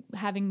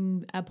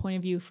having a point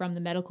of view from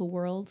the medical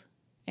world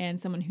and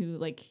someone who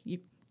like you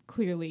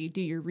clearly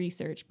do your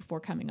research before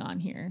coming on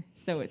here.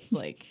 So it's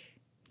like,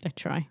 I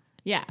try.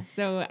 Yeah.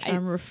 So I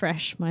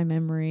refresh my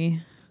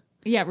memory.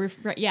 Yeah.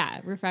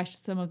 Refresh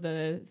some of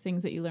the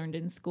things that you learned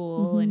in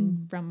school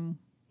and from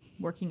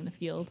working in the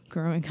field.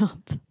 Growing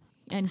up.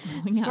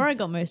 That's where I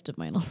got most of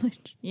my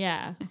knowledge.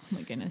 Yeah. Oh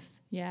my goodness.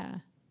 Yeah.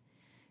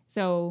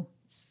 So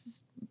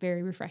it's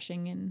very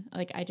refreshing. And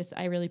like,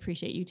 I really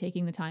appreciate you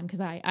taking the time because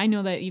I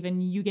know that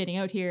even you getting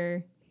out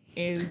here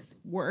is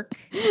work.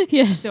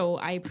 Yes. So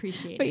I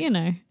appreciate it. But you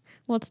know,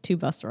 what's 2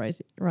 bus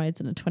rides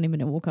and a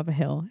 20-minute walk up a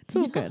hill? It's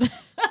all good.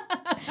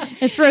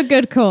 It's for a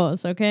good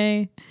cause,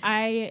 okay?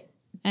 I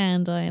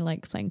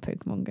like playing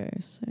Pokemon Go,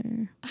 so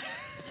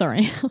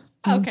sorry.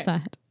 I'm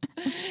sad.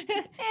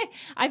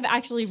 I've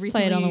actually recently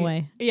play it on the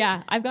way.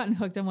 Yeah, I've gotten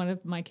hooked on one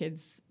of my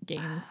kids'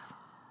 games.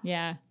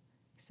 Yeah.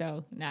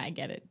 So I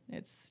get it.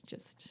 It's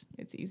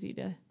easy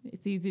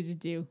to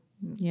do.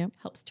 Yep.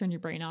 Helps turn your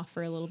brain off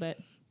for a little bit.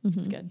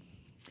 It's good.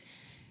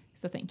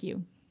 So thank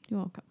you. You're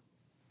welcome.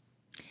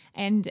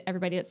 And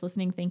everybody that's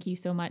listening, thank you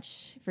so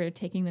much for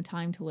taking the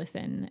time to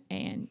listen.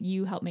 And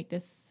you help make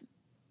this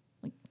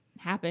like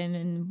happen.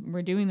 And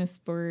we're doing this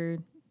for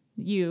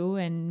you.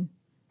 And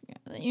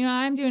you know,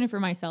 I'm doing it for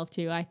myself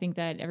too. I think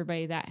that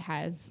everybody that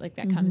has like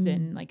that comes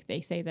in, like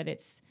they say that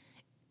it's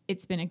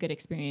been a good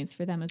experience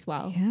for them as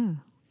well. Yeah,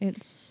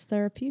 it's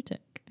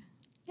therapeutic.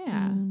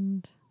 Yeah,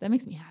 and that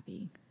makes me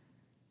happy.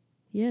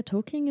 Yeah,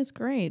 talking is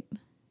great.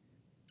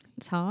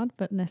 It's hard,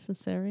 but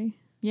necessary.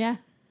 Yeah.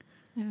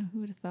 I know,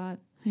 who would have thought?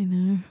 I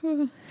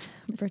know.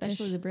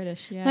 Especially the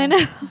British, yeah. I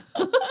know.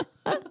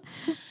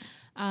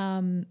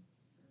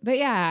 But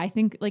yeah, I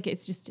think like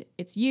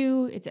it's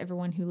you, it's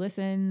everyone who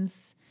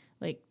listens.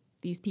 Like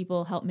these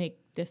people help make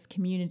this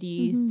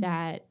community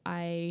that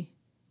I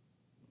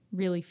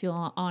really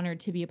feel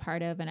honored to be a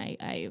part of, and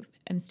I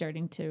am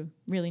starting to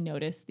really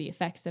notice the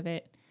effects of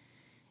it.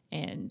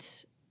 And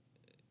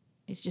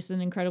it's just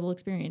an incredible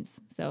experience.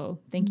 So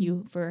thank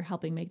you for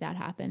helping make that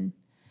happen.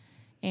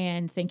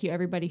 And thank you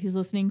everybody who's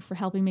listening for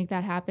helping make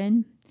that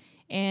happen.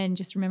 And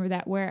just remember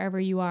that wherever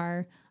you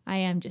are, I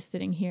am just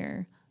sitting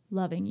here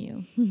loving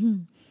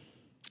you.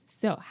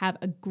 So have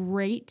a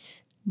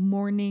great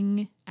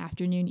morning,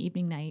 afternoon,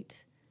 evening,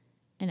 night.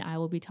 and I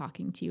will be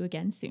talking to you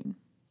again soon.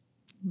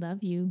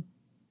 Love you.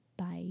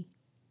 Bye.